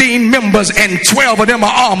 15 members and 12 of them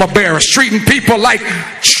are armor bearers, treating people like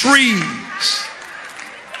trees.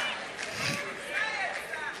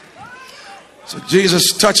 So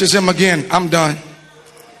Jesus touches him again. I'm done.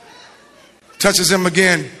 Touches him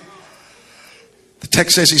again. The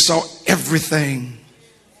text says he saw everything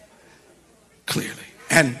clearly.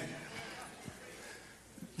 And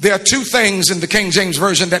there are 2 things in the King James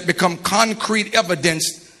Version that become concrete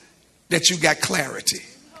evidence that you got clarity.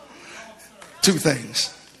 2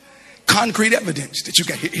 things. Concrete evidence that you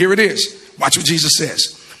got. Here it is. Watch what Jesus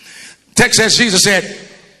says. Text says Jesus said,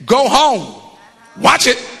 go home. Watch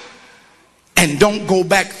it. And don't go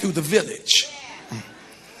back through the village.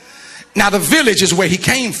 Now the village is where he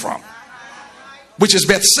came from, which is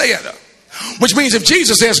Bethsaida. Which means if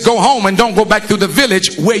Jesus says go home and don't go back through the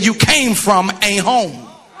village, where you came from ain't home.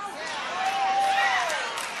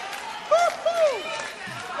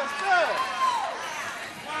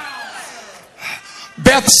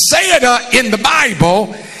 Bethsaida in the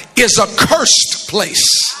Bible is a cursed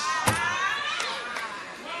place.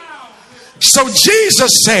 So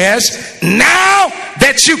Jesus says, now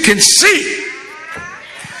that you can see,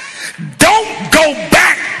 don't go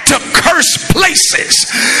back to cursed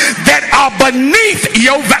places that are beneath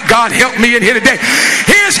your God help me in here today.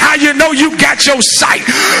 Here's how you know you got your sight,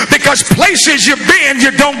 because places you've been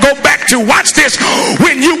you don't go back to. Watch this.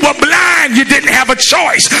 When you were blind, you didn't have a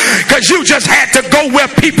choice, because you just had to go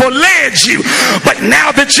where people led you. But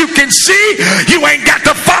now that you can see, you ain't got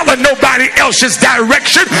to follow nobody else's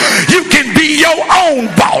direction. You can be your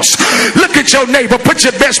own boss. Look at your neighbor, put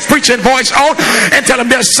your best preaching voice on, and tell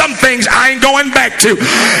them there's some things I ain't going back to.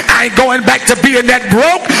 I ain't going back to being that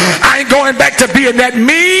broke. I ain't going back to being that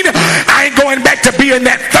mean. I ain't going back to being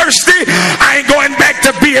that thirsty. I ain't going back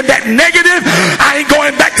to being that negative. I ain't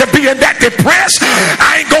going back to being that depressed.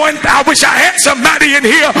 I wish I had somebody in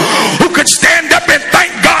here who could stand up and thank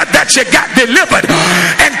God that you got delivered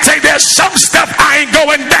and say there's some stuff I ain't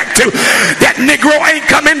going back to. That Negro ain't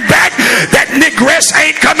coming back. That Negress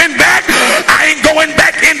ain't coming back. I ain't going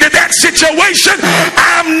back into that situation.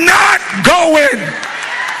 I'm not going.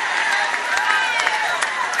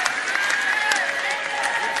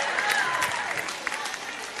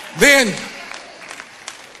 Then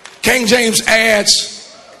King James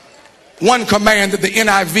adds one command that the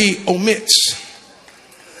NIV omits.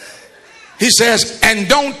 He says, and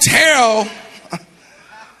don't tell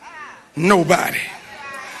nobody.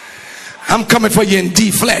 I'm coming for you in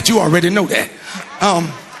D flat. You already know that.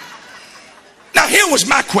 Now here was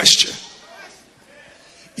my question.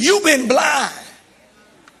 You've been blind.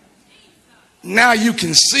 Now you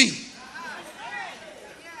can see.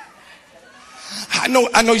 I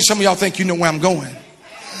know some of y'all think you know where I'm going.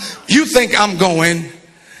 You think I'm going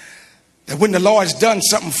that when the Lord's done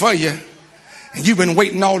something for you and you've been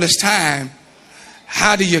waiting all this time,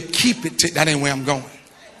 how do you keep it? That ain't where I'm going.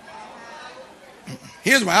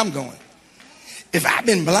 Here's where I'm going. If I've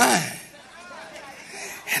been blind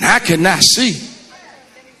and I cannot see,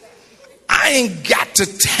 I ain't got to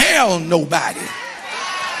tell nobody.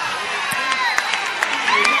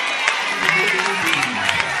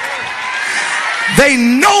 They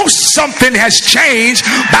know something has changed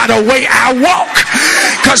by the way I walk.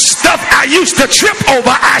 Because stuff I used to trip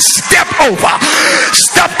over, I step over.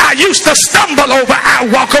 Stuff I used to stumble over, I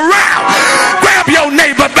walk around. Grab your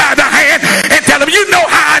neighbor by the hand and tell him, you know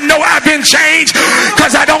how I know I've been changed?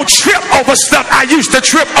 Because I don't trip over stuff I used to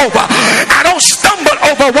trip over. I don't stumble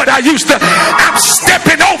over what I used to. I'm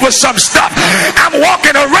stepping over some stuff. I'm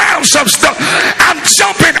walking around some stuff. I'm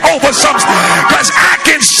jumping over some stuff. Because I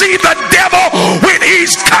can see the devil when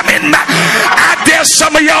he's coming. I dare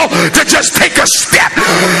some of y'all to just take a step.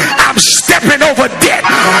 I'm stepping over debt.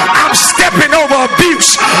 I'm stepping over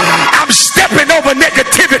abuse. I'm stepping over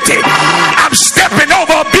negativity. I'm stepping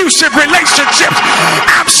over abusive relationships.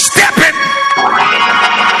 I'm stepping.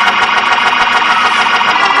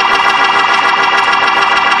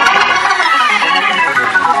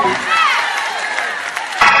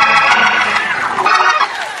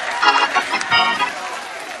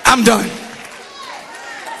 I'm done.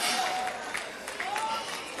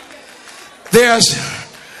 There's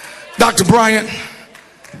Dr. Bryant.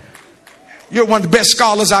 You're one of the best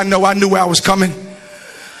scholars I know. I knew where I was coming.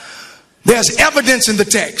 There's evidence in the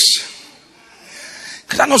text.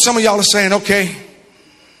 Because I know some of y'all are saying, okay,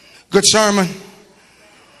 good sermon.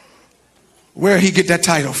 Where did he get that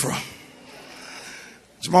title from?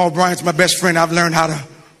 Jamal Bryant's my best friend. I've learned how to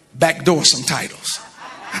backdoor some titles.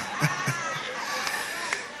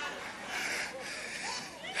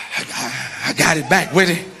 I got it back.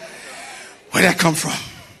 Where'd that come from?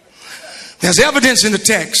 There's evidence in the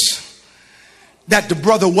text that the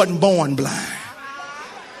brother wasn't born blind.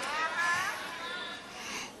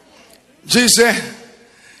 Jesus said,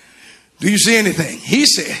 do you see anything? He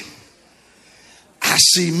said, I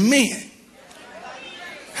see men.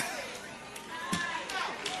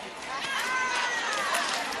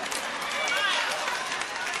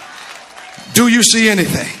 Do you see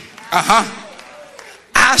anything?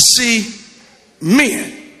 I see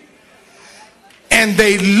men. And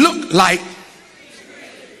they look like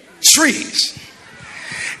trees.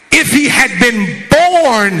 If he had been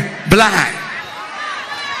born blind,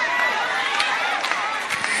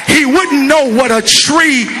 he wouldn't know what a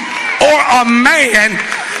tree or a man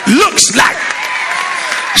looks like.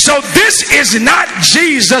 So this is not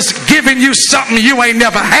Jesus giving you something you ain't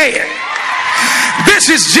never had. This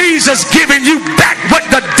is Jesus giving you back what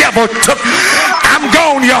the devil took. I'm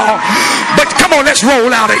gone, y'all. But come on, let's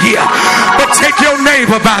roll out of here. But take your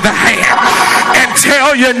neighbor by the hand and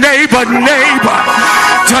tell your neighbor, neighbor,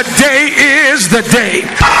 today is the day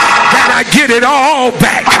that I get it all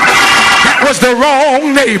back. That was the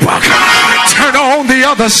wrong neighbor. Turn on the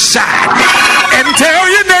other side and tell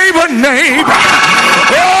your neighbor, neighbor,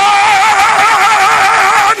 oh,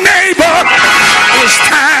 neighbor, it's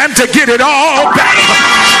time to get it all back.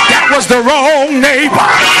 That was the wrong neighbor.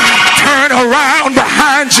 Turn around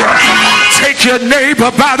behind you. Take your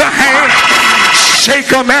neighbor by the hand.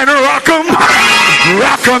 Shake him and rock him.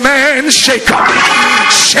 Rock him and shake him.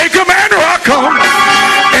 Shake him and rock him.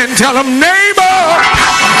 And tell him, neighbor,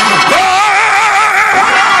 oh,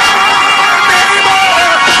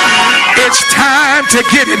 it's time to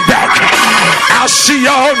get it back. I'll see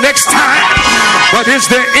y'all next time. But is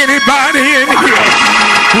there anybody in here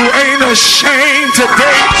who ain't ashamed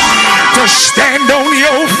today to stand on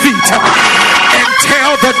your feet and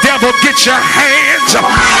tell the devil, get your hands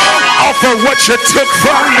off of what you took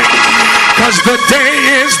from me? Because the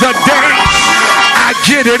day is the day I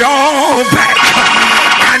get it all back.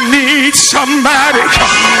 I need somebody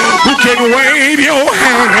who can wave your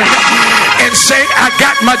hand and say, I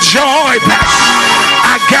got my joy back.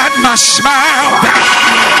 I got my smile back.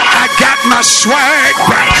 I got my swag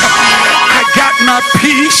back. I got my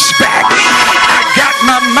peace back. I got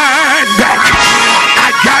my mind back. I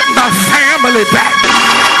got my family back.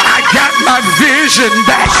 I got my vision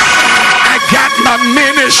back. I got my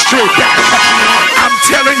ministry back. I'm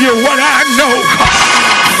telling you what I know.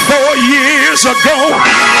 4 years ago,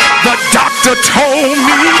 the doctor told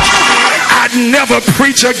me I'd never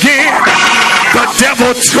preach again. The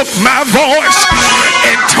devil took my voice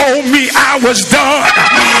and told me I was done.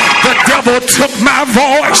 The devil took my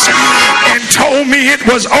voice and told me it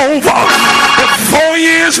was over. But 4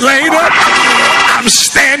 years later, I'm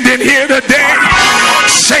standing here today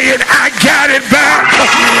saying I got it back.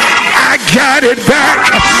 I got it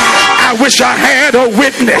back. I wish I had a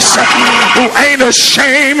witness who ain't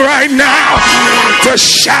ashamed right now to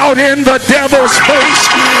shout in the devil's face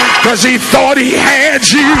because he thought he had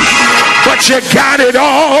you, but you got it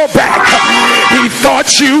all back. He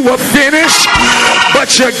thought you were finished,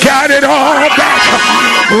 but you got it all back.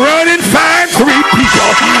 Run and find 3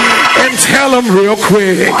 people and tell them real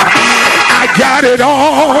quick, I got it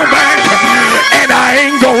all back and I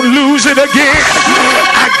ain't gonna lose it again.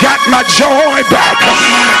 I got my joy back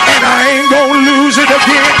and I ain't gonna lose it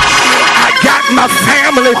again. I got my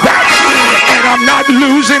family back and I'm not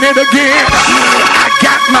losing it again. I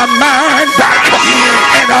got my mind back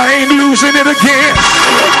and I ain't losing it again.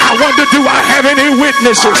 I wonder, do I have any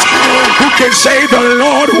witnesses who can say the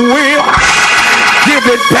Lord will give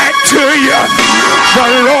it back to you? The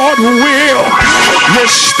Lord will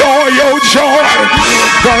restore your joy.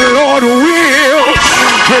 The Lord will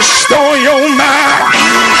restore your mind.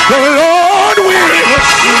 The Lord will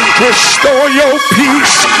restore your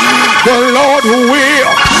peace. The Lord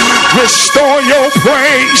will restore your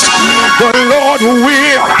praise. The Lord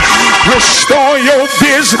will restore your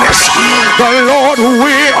business. The Lord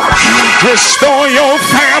will restore your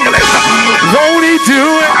family. Won't he do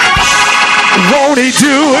it? Won't he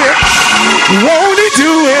do it? Won't he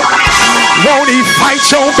do it? Won't he fight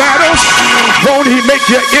your battles? Won't he make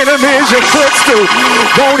your enemies your footstool?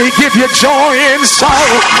 Won't he give you joy in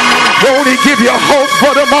sorrow? Won't he give you hope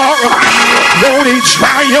for tomorrow? Won't he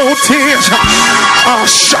dry your tears? Oh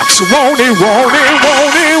shucks, won't he, won't he,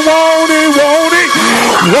 won't he, won't he, won't he,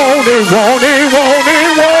 won't he, won't he, won't he,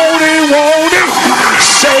 won't he, won't he?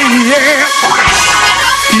 Say yeah,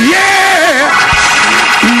 yeah.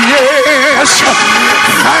 Yes,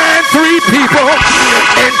 find 3 people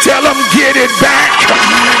and tell them get it back,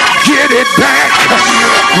 get it back.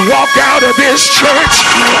 Walk out of this church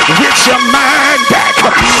with your mind back.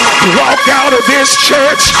 Walk out of this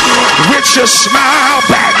church with your smile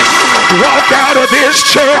back. Walk out of this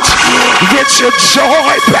church with your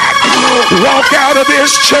joy back. Walk out of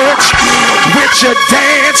this church with your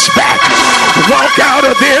dance back. Walk out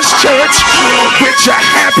of this church with your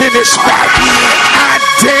happiness back. I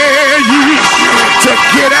dare you to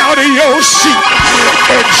get out of your seat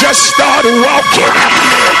and just start walking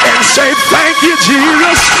and say, thank you,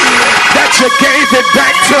 Jesus, that you gave it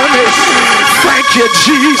back to me. Thank you,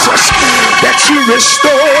 Jesus, that you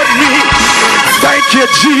restored me. Thank you,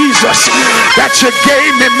 Jesus, that you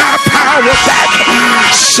gave me my power back.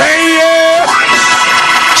 Say yes,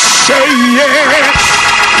 say yes,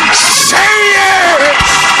 say yes.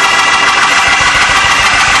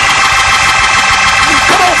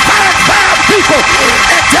 Come on, people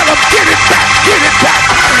and tell them, get it back, get it back,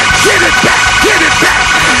 get it back, get it back,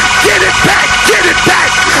 get it back, get it back,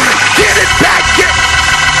 get it back, get it back.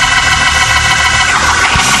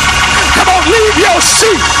 Come on, leave your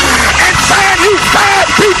seat and find you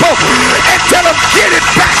 5 people and tell them, get it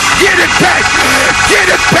back, get it back, get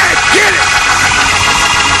it back, get it.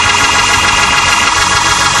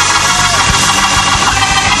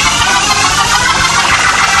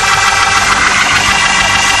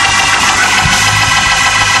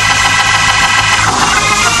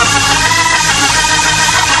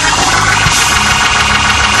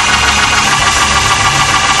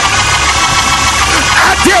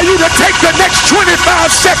 Dare you to take the next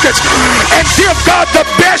 25 seconds and give God the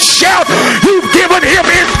best shout you've given him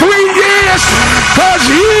in 3 years, because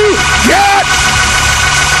you got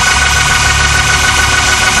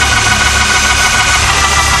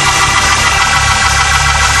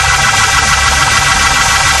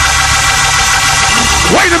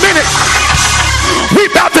wait a minute. We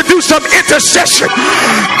about to do some intercession.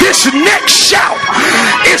 This next shout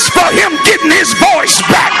is for him getting his voice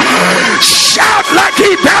back. Shout like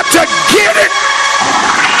he about to get it.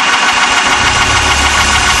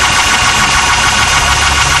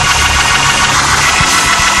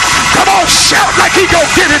 Come on, shout like he gonna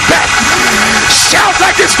get it back. Shout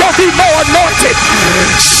like it's gonna be more anointed.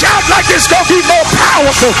 Shout like it's gonna be more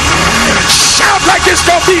powerful. Shout like it's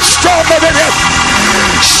gonna be stronger than ever.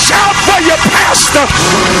 Shout for your pastor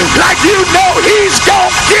like you know he's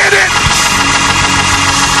gonna get it.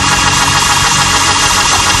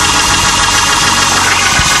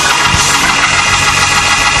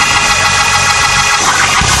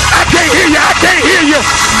 I can't hear you, I can't hear you.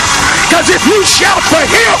 Because if you shout for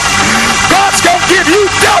him, God's gonna give you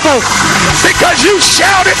double because you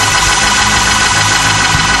shouted.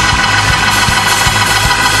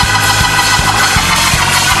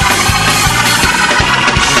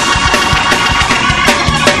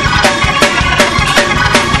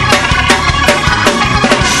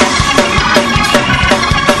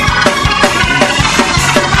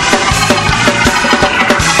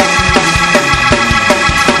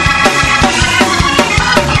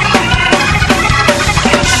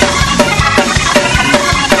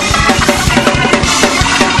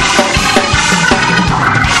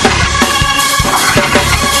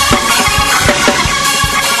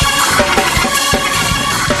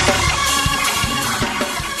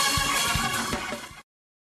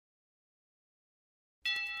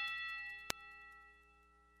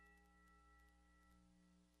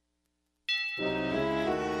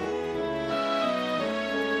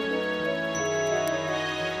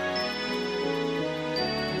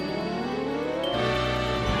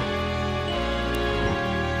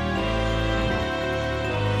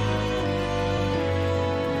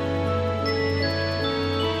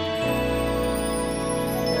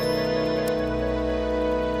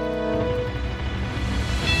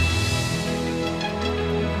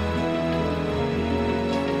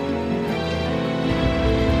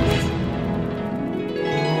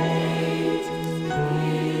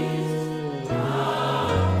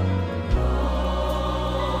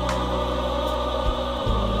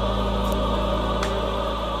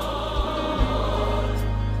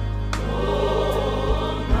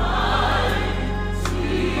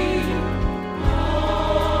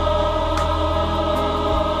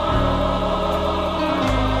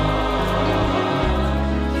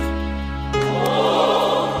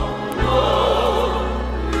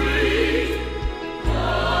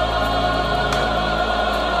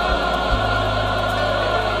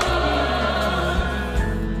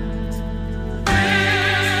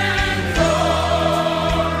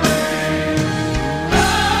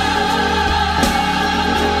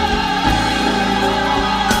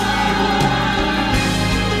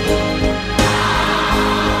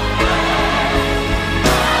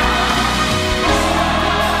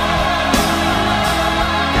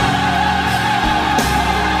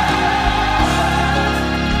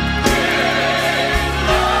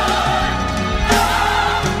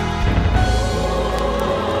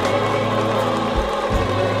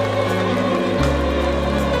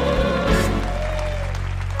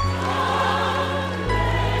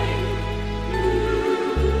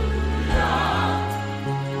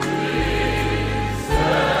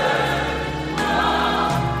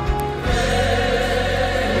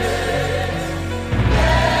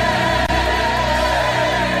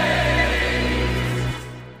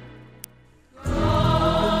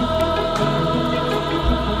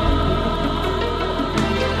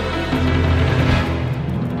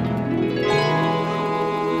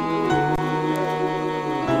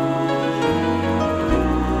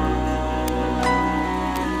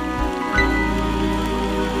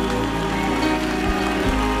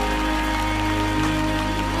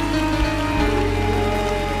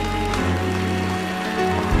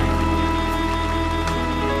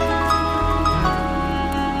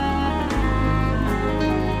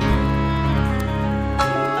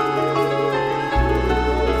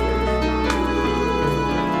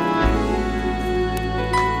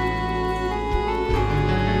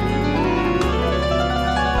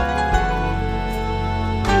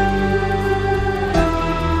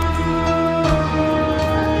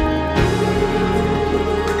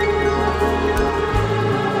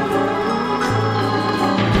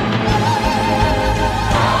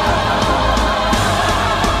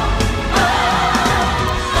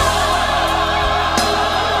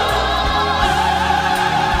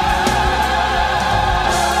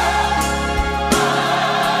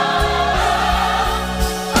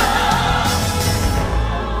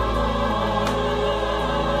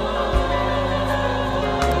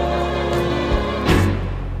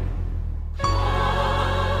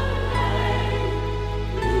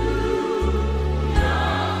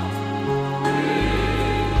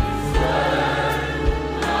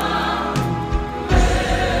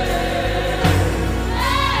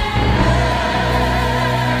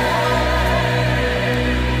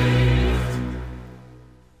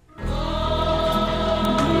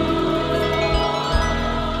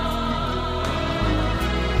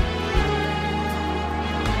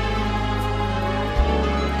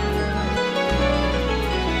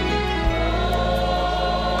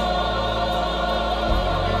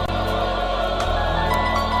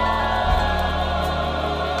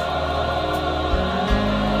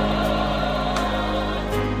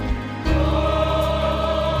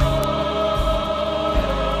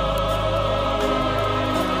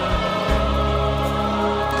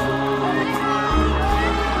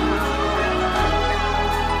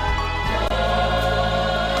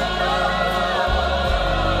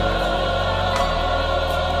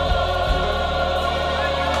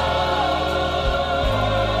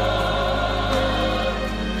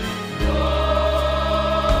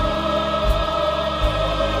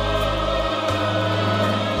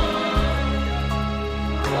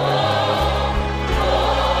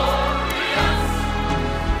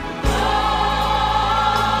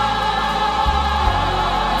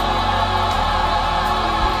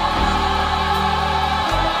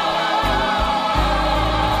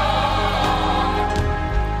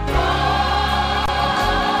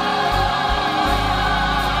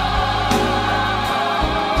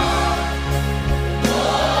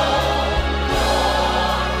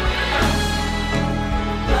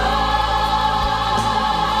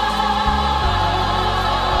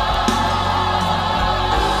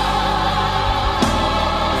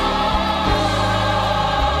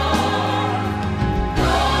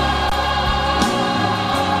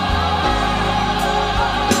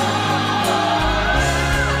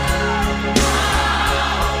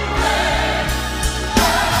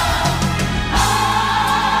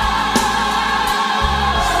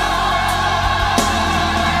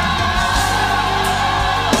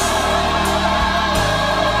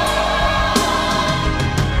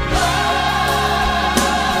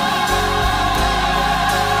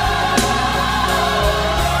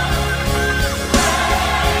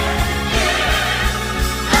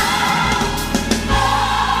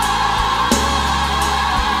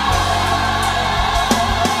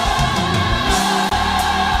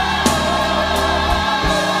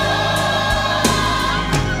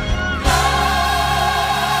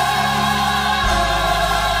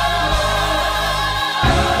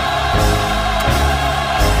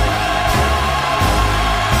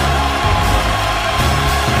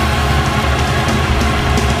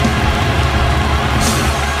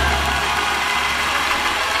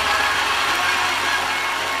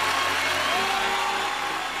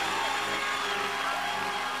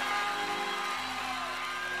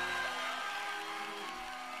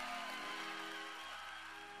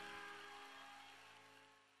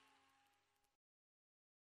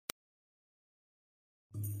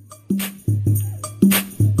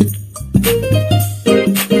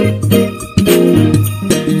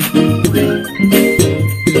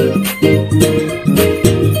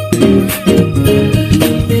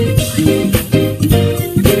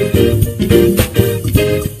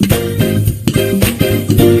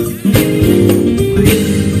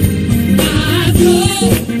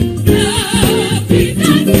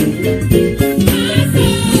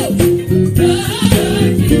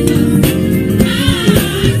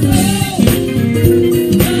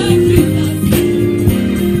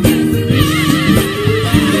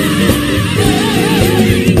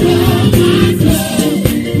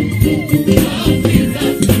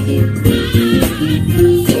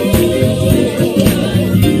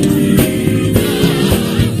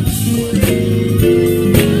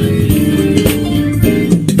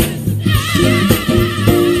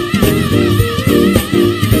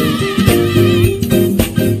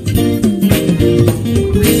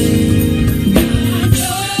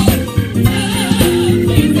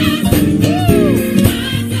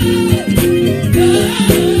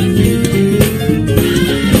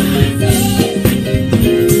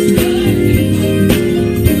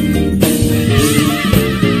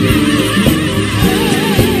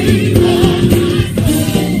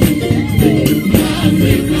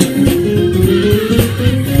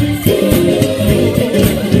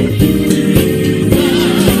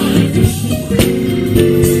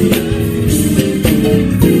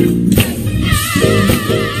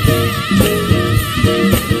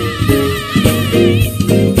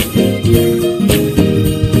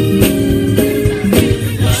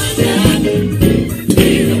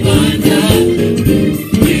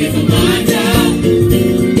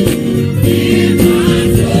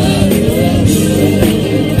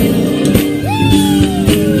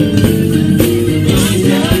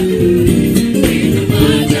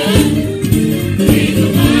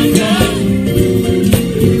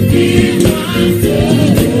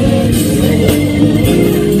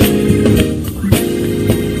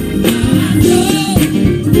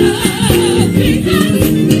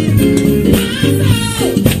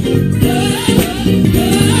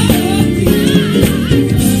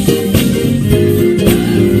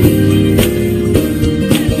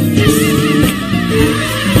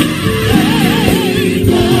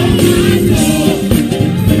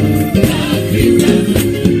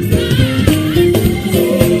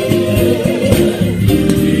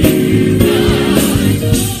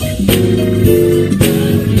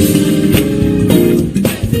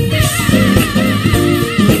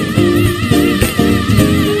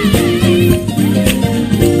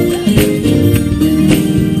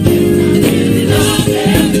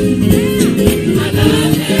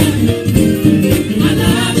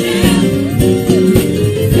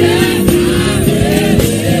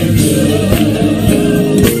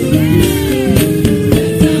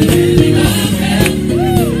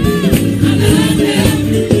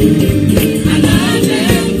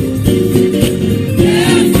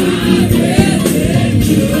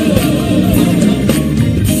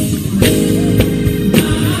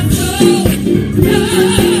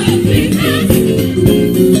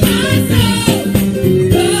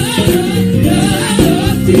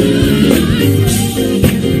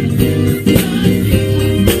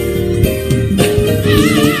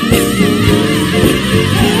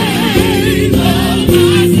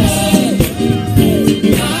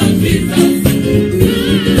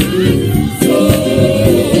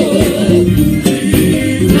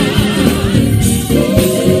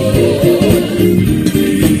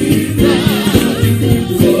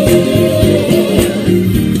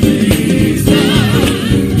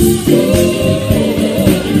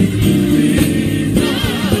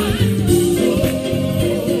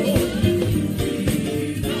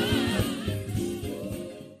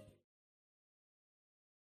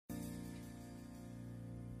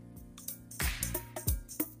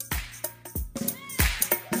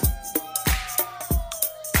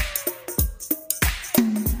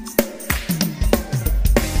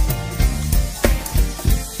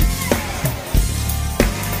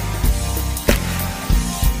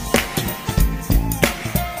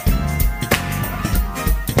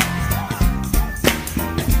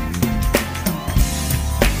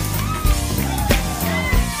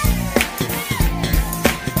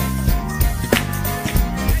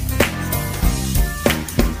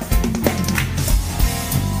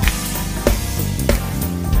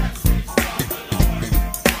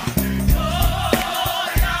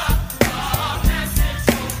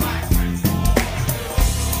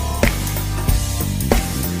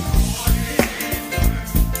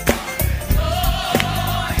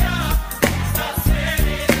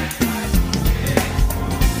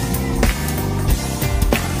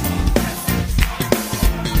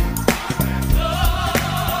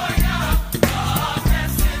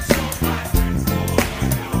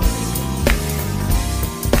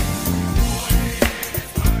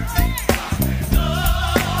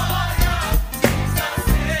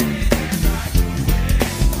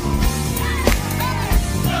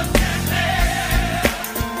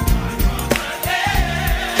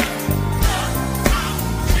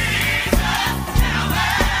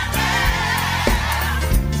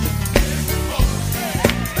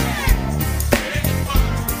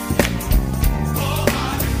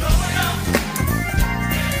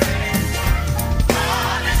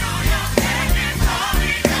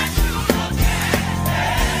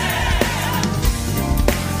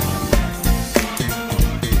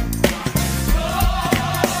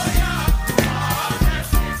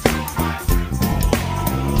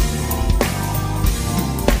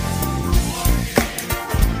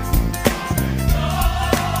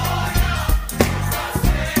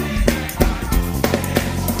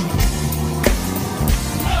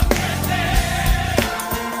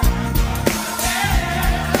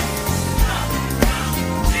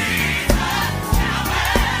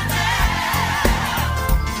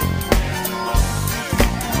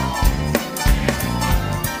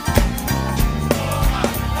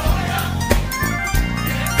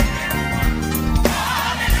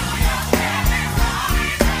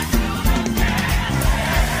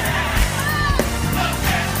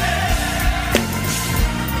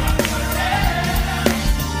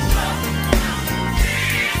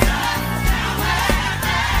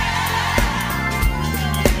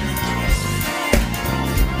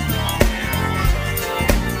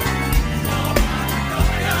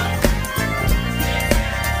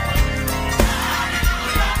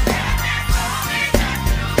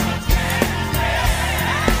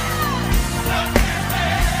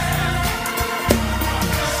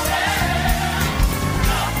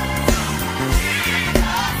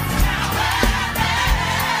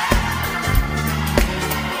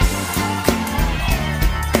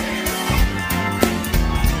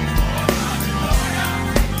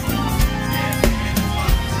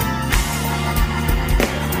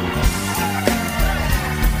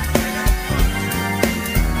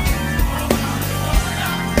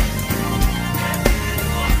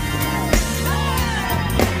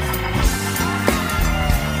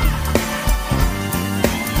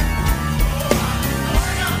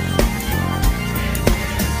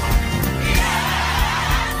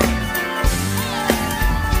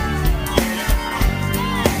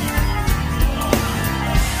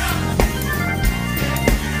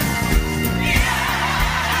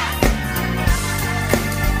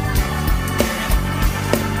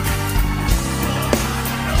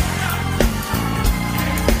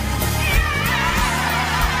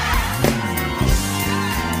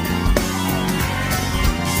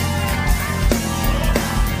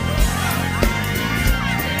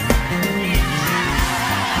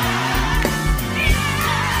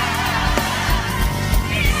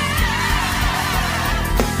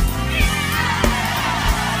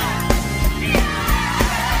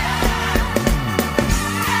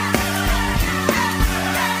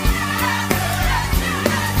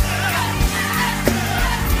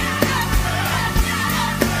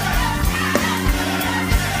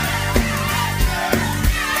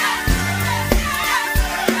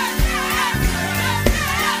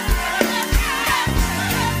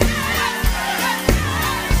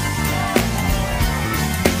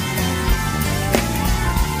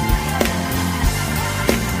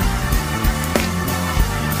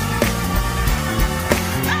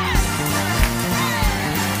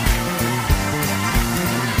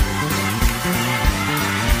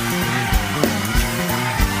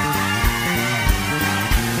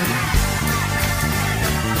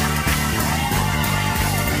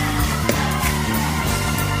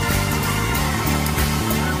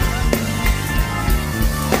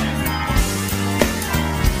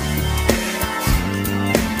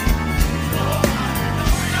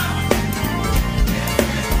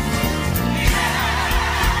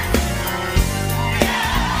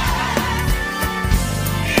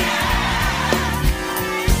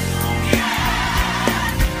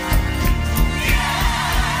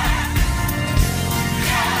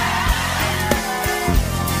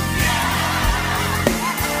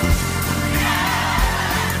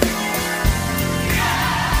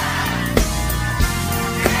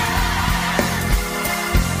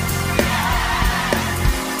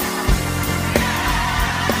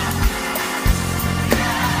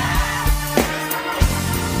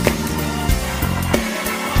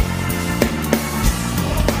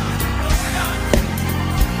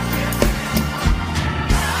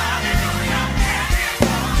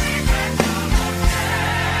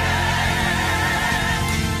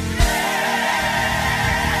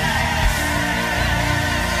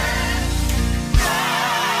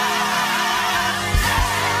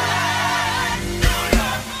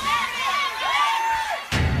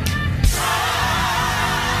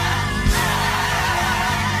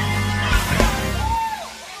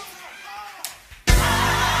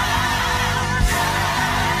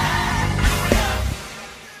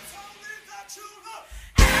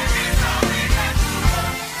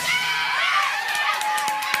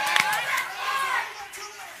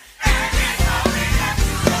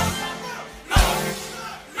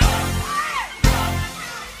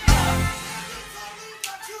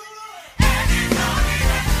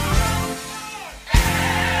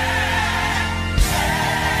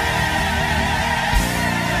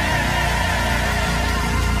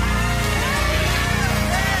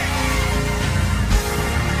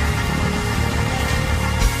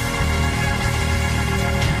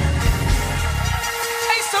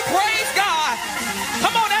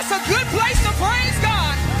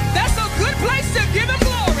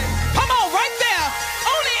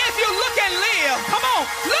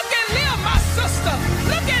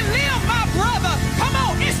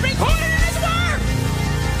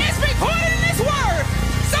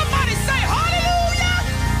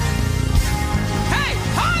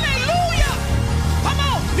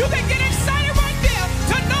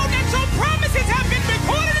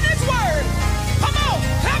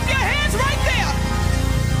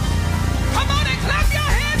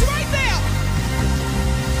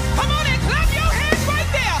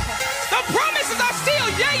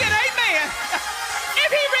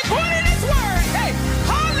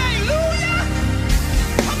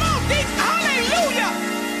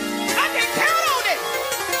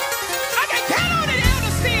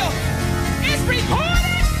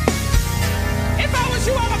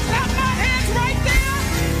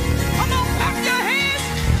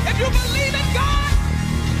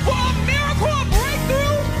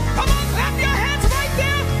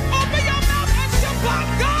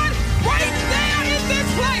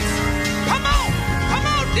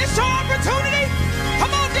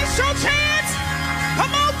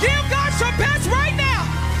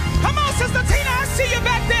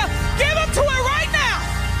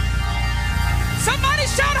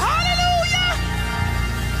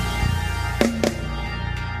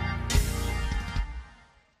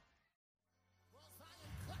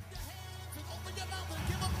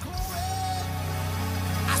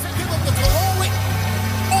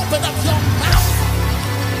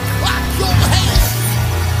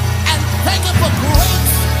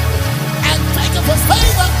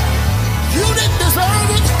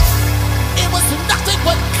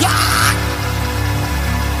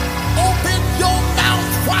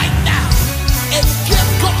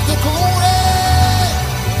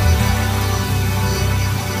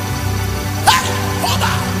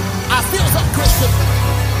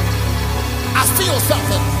 feel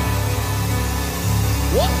something.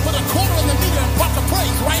 What? Put a quarter in the meter and pop the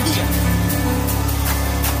praise right here.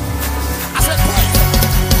 I said praise.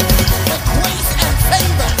 The grace and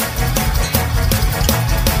favor.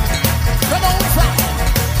 Come on, Zion.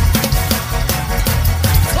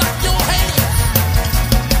 Clap your hands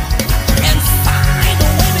and find a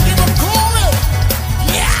way to give him glory.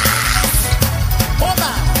 Yes! Oh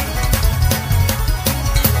my.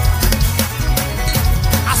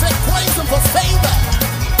 I said praise him for favor.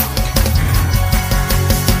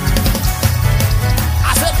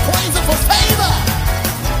 I said praise him for favor.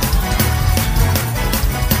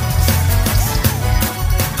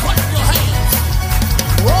 Clap your hands.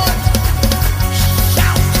 Run.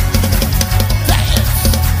 Shout. Dance.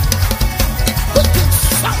 But do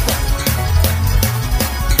something.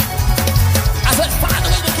 I said find a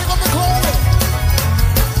way to give him the glory.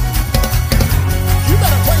 You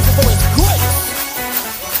better praise him for his grace.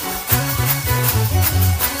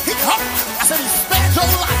 I said he spared your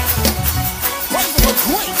life. Praise him for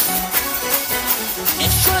grace.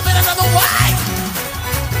 It should have been another way,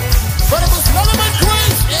 but it was nothing but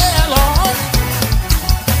grace. Yeah, Lord.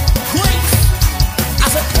 Grace. I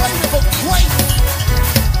said praise him for grace.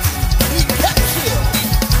 He kept you.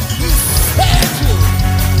 He spared you.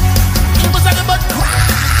 It was nothing but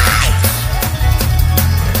grace.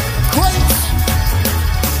 Grace.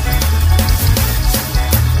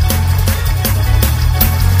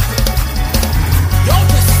 Y'all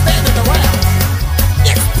just standing around.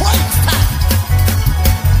 It's praise time.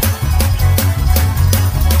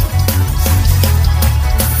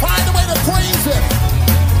 Find a way to praise him.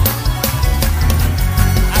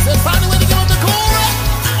 I said find a way to give him the glory.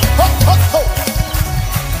 Ho, ho, ho.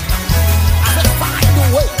 I said find a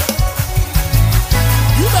way.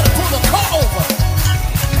 You better pull the car over.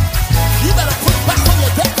 You better put it back on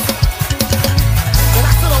your deck. And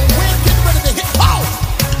I said a wind getting ready to hit. Oh!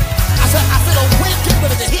 I said a wind getting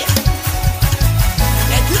ready to hit.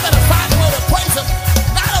 And you better find a way to praise him,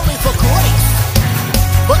 not only for grace,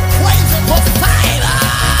 but praise him for favor.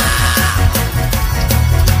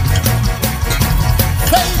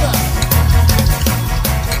 Favor.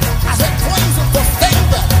 I said praise him for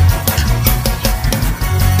favor.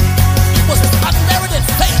 It was his unmerited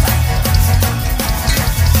favor.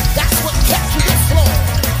 That's what kept you this long.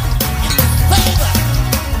 It was favor.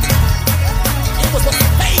 It was the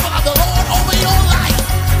favor of the Lord over your life.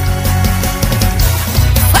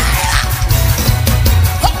 Favor.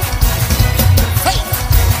 Huh. Favor.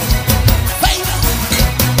 Favor.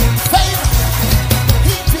 Favor.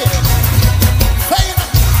 He did it. Favor.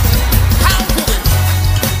 How did it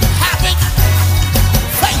happen?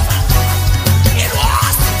 Favor. It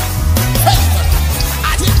was favor.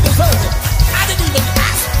 I didn't deserve it. I didn't even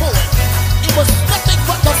ask for it. It was nothing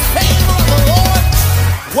but the favor of the Lord.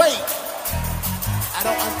 Wait. I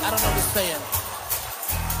don't understand.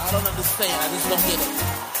 I don't understand. I just don't get it.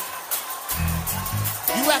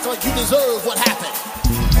 You act like you deserve what happened.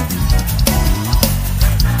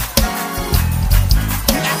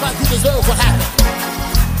 You act like you deserve what happened.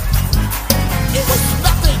 It was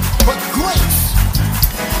nothing but grace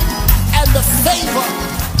and the favor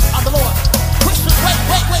of the Lord. Christian,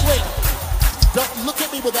 wait. Don't look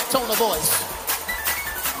at me with that tone of voice.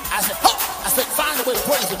 I said, find a way to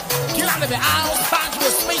praise him. Get out of the aisles, find you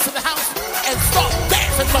a space in the house, and start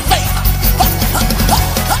dancing for favor.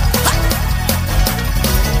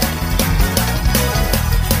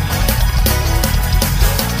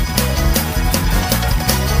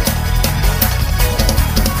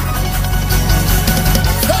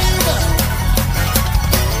 Favor.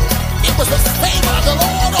 It was the favor of the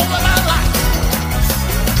Lord over my life.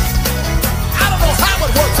 I don't know how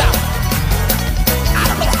it works out. I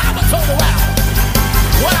don't know how it turned around.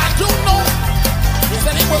 What I do know is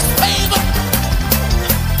that it was favor.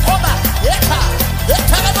 Oh my,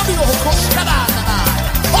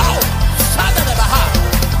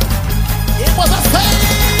 it was a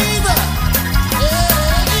favor.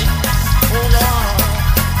 Yeah. Oh Lord.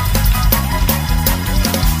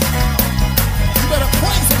 You better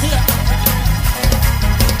praise him here.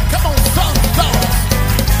 Come on, sons and daughters.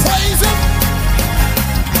 Praise him.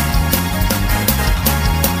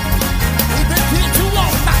 We've been here too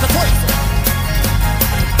long not to praise him.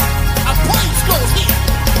 A praise goes here.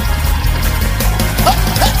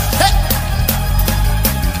 Hey.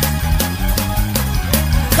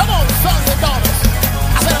 Come on, sons and daughters.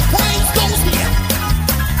 I said a praise goes here.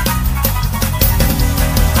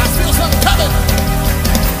 I feel something coming.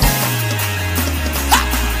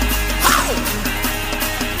 How?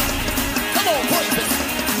 Come on, praise it.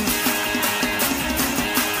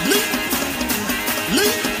 Leap.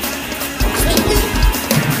 I said leap.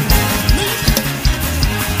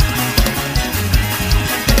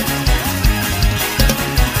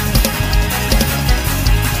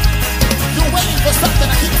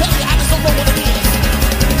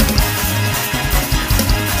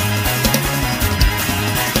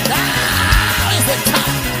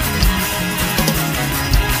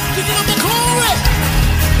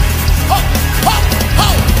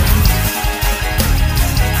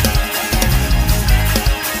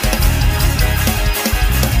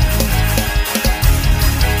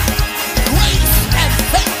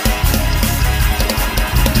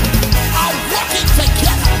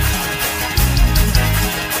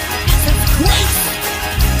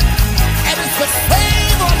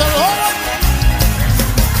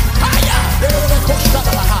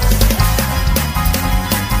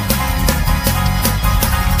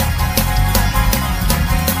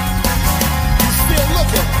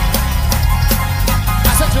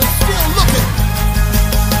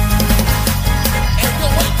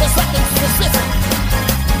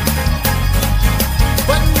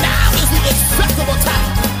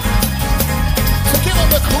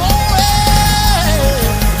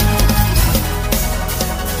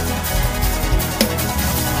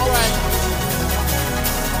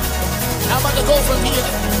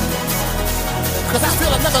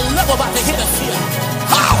 level about to hit us here.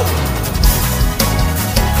 How?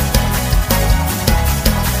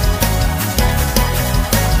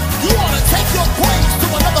 You want to take your praise to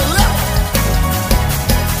another level.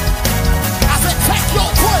 I said take your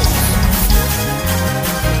praise.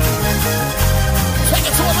 Take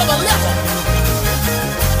it to another level.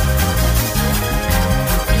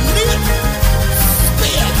 Leap,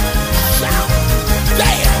 spin, shout,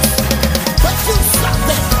 dance. But do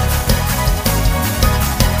something.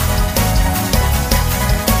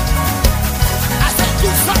 I said do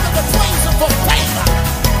something to praise him for favor.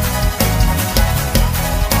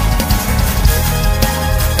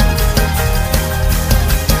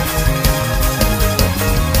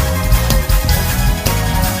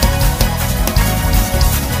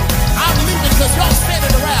 Because y'all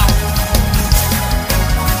standing around.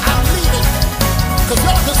 I'm leaving because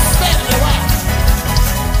y'all just standing around.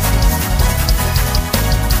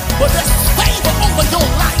 But there's favor over your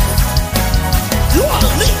life. You ought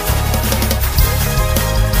to leave.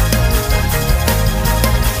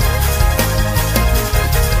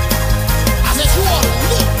 I said you ought to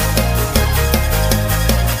leave.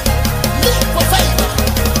 Leave for favor.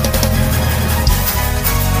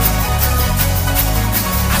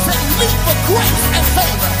 I said leave for grace and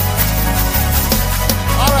favor.